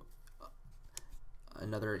would do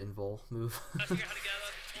another invul move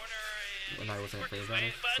when I wasn't in favor of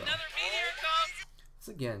it. So.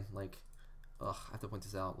 So again, like, ugh, I have to point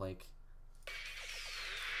this out. Like, RT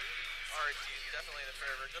definitely in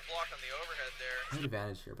favor. Good block on the overhead there. I had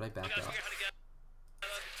advantage here, but I backed up.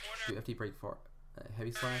 Do FD break for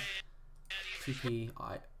heavy slash, 2P,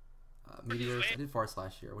 meteors. I did far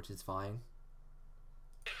slash here, which is fine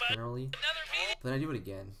generally. But then I do it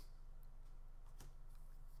again,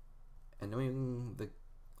 and knowing the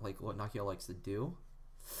what Nakiel likes to do,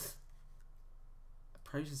 I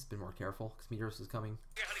probably just been more careful because meteors was coming,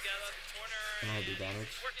 and I had the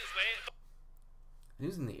advantage. And he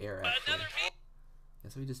was in the air actually. Yeah,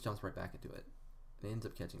 so he just jumps right back into it, and it ends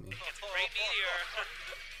up catching me.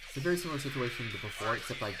 It's a very similar situation to before,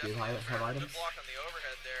 except I did have items.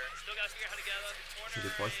 So do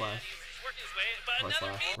far slash,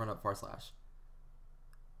 run up far slash.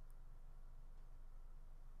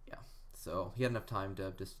 Yeah, so he had enough time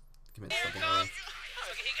to just commit something early.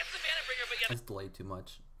 I just delayed too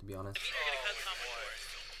much, to be honest.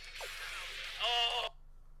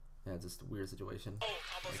 Yeah, it's just a weird situation. I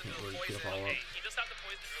can't really get a follow-up.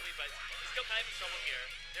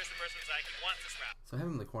 So I have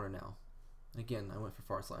him in the corner now. And again, I went for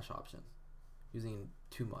far slash option, using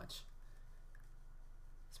too much.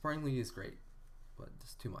 Sparring lead is great, but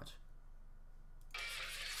just too much.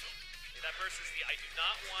 That versus the I do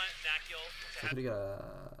not want Nakiel to have.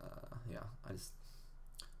 Yeah, I just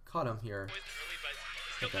caught him here. There's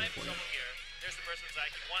the person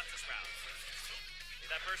who wants this round.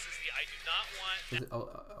 That versus the I do not want.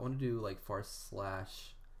 I want to do like far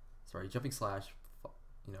slash, sorry, jumping slash,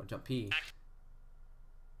 you know, jump P.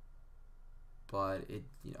 But it,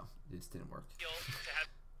 you know, it just didn't work.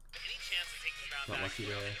 Not lucky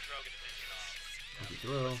there. Lucky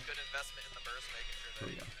throw. Good investment in the burst, making sure that There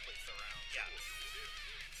we go. completes the round. Yeah.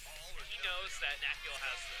 He knows that Nakiel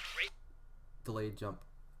has great. Delayed jump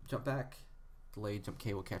back. Delayed jump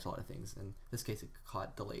K will catch a lot of things. In this case, it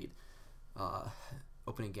caught delayed.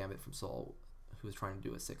 Opening gambit from Soul, who was trying to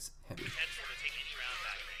do a 6 heavy.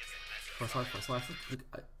 Far slash. Look,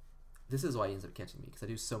 this is why he ends up catching me, because I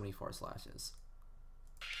do so many far slashes.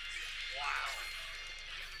 Wow.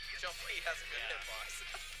 Jump P has a good hitbox.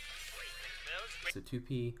 So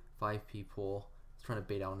 2P, 5P pull. I was trying to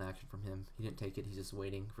bait out an action from him. He didn't take it. He's just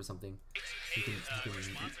waiting for something he can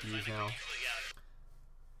use now.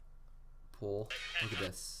 Pull. Look at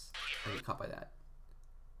this. I get caught by that.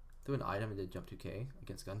 Threw an item and did jump 2K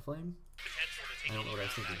against Gunflame. I don't know what I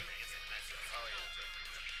was thinking.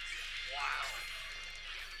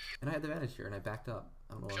 And I had the advantage here, and I backed up.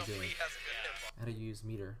 I don't know what I was doing. I had to use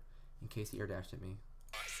meter in case he air dashed at me.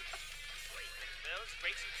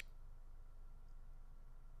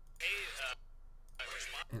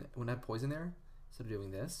 And when I had poison there, instead of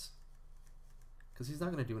doing this, because he's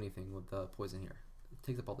not going to do anything with the poison here. It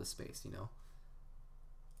takes up all this space, you know.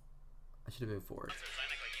 I should have moved forward.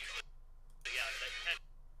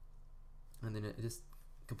 And then it just,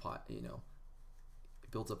 you know,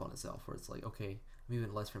 it builds up on itself, where it's like, okay, I'm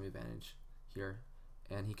even less from advantage here,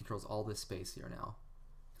 and he controls all this space here now.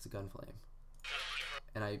 It's a Gunflame.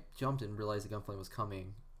 And I jumped and realized the Gunflame was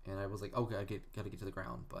coming, and I was like, okay, I gotta get to the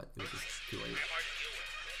ground, but it was just too late.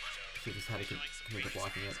 She just had to commit to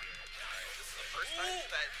blocking it.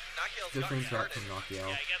 Good frame trap from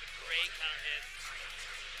Nakiel.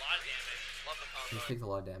 He just takes a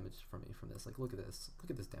lot of damage from me from this. Like, look at this. Look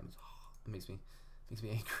at this damage. Oh, it makes me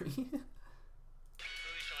angry.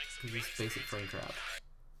 This basic frame trap.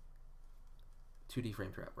 2D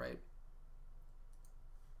frame trap, right?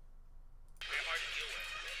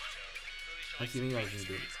 Actually, maybe I was gonna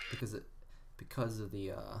do it because of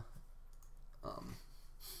the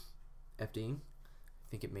FDing. I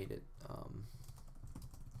think it made it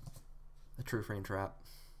a true frame trap.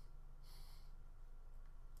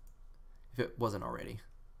 If it wasn't already.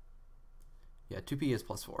 Yeah, 2P is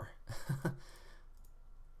 +4.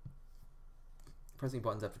 Pressing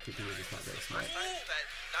buttons after 2P is just not very smart.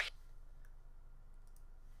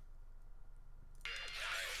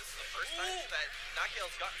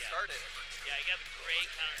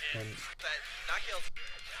 And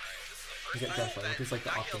you get Gunflame, which is like the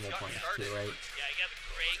optimal punish too, right?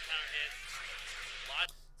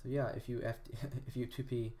 So yeah, if you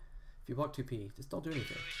 2P, if you block 2P, just don't do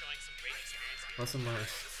anything. Lesson learned.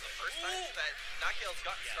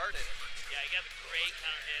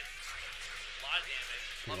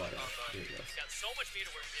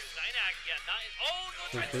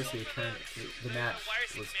 So basically, the match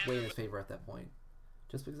was way in his favor at that point,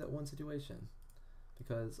 just because that one situation.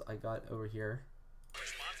 Because I got over here,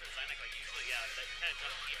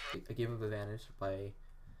 I gave him advantage by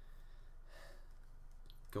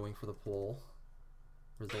going for the pull.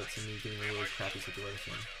 Results in me getting a really crappy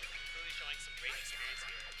situation. Really showing some great experience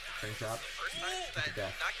here. Frame trap. First time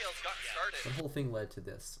that Knockale's gotten started. The whole thing led to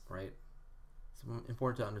this, right? It's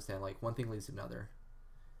important to understand, like, one thing leads to another.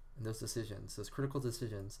 And those decisions, those critical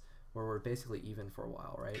decisions, where we're basically even for a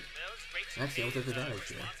while, right? Actually, I was at the advantage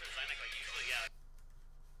here.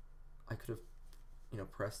 I could have, you know,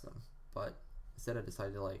 pressed them, but instead I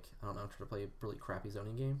decided to, like, I don't know, try to play a really crappy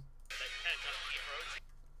zoning game.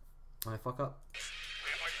 And I fuck up.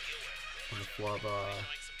 And the flub,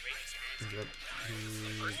 ended up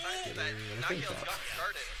getting an frame trap.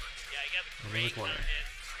 I'm in the corner.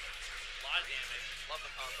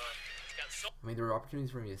 I mean, there were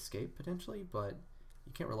opportunities for me to escape, potentially, but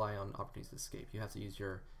you can't rely on opportunities to escape. You have to use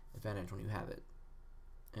your advantage when you have it,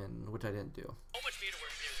 and which I didn't do.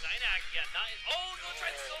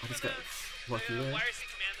 I just got lucky there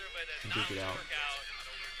and did it out.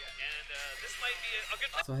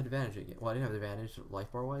 So I had advantage again. Well, I didn't have the advantage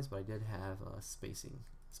life bar wise, but I did have space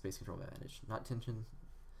control advantage. Not tension.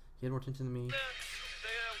 He had more tension than me.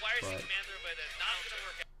 But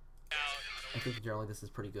I think generally this is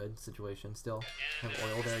pretty good situation still. Have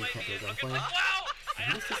oil there, you can't do a gunplay.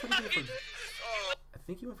 I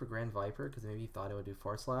think he went for Grand Viper because maybe he thought it would do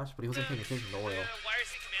Far Slash, but he wasn't paying attention to oil.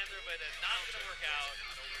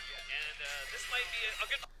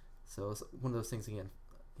 So it's one of those things again.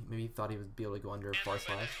 Maybe he thought he would be able to go under Far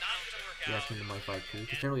Slash. Reacting to my 5P.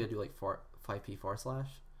 Because generally I do like 5P Far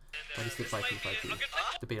Slash. I just did 5P 5P.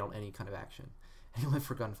 Debate on any kind of action. And he went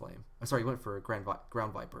for Gunflame. I'm sorry, he went for Ground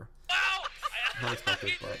Viper. Not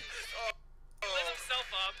expected, but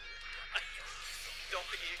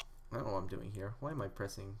I don't know what I'm doing here. Why am I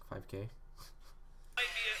pressing 5K?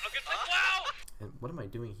 And what am I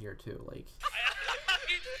doing here too? Like,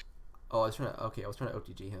 oh, I was trying to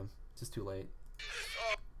OTG him. Just too late.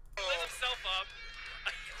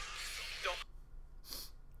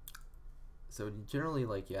 So generally,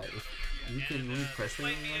 like, yeah, if you can really pressure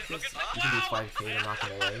him like this, you can do 5K to knock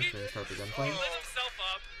him away and then start the gunflame.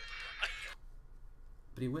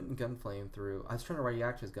 But he went in gunflame through. I was trying to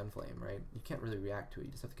react to his gunflame, right? You can't really react to it.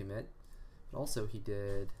 You just have to commit. But also, he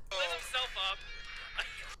did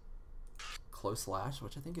close slash,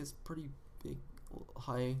 which I think is pretty big,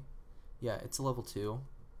 high. Yeah, it's a level 2.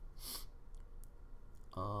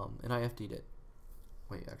 And I FD'd it.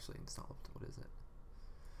 Wait, actually, it's not level 2. What is it?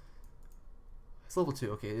 It's level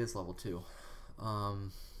 2. Okay, it is level 2. I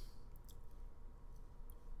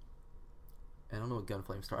don't know what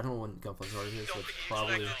Gunflame started. I don't know when Gunflame started is, but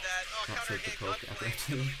probably not safe to poke after that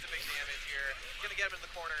too. Gonna get him in the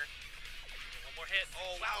corner. One more hit.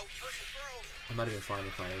 Oh wow! I might have been fine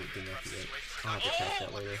if I didn't have to get. I'll have to catch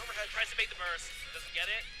that later. Tries to bait the burst. Doesn't get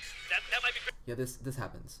it. That might be. Yeah, this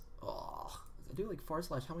happens. Oh, I do like Far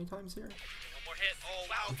Slash how many times here? One more hit. Oh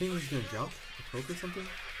wow! You think he's gonna jump or poke or something?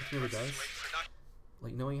 Which he never does.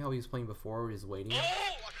 Like knowing how he was playing before, where he's waiting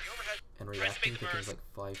and reacting to things like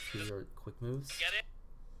 5P or quick moves.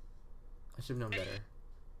 I should have known better.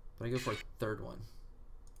 But I go for a third one.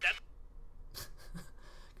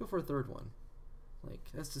 Go for a third one. Like,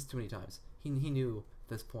 that's just too many times. He knew at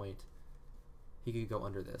this point he could go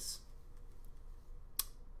under this.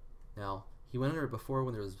 Now, he went under it before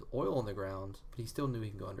when there was oil on the ground, but he still knew he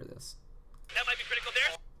can go under this. That might be critical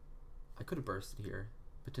there. I could have bursted here.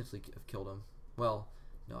 Potentially have killed him. Well,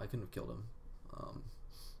 no, I couldn't have killed him.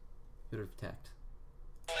 He would have attacked.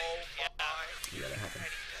 Oh my! Yeah, that happened.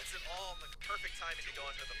 That's it all the perfect timing to go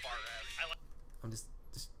under the far res. I'm just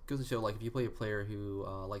goes to show, like, if you play a player who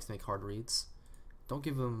likes to make hard reads, don't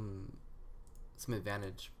give them some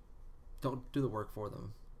advantage. Don't do the work for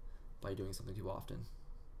them by doing something too often.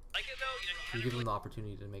 Like it though, you give them the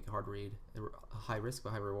opportunity to make a hard read, a high risk but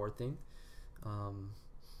high reward thing,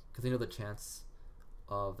 because they know the chance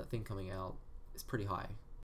of that thing coming out is pretty high.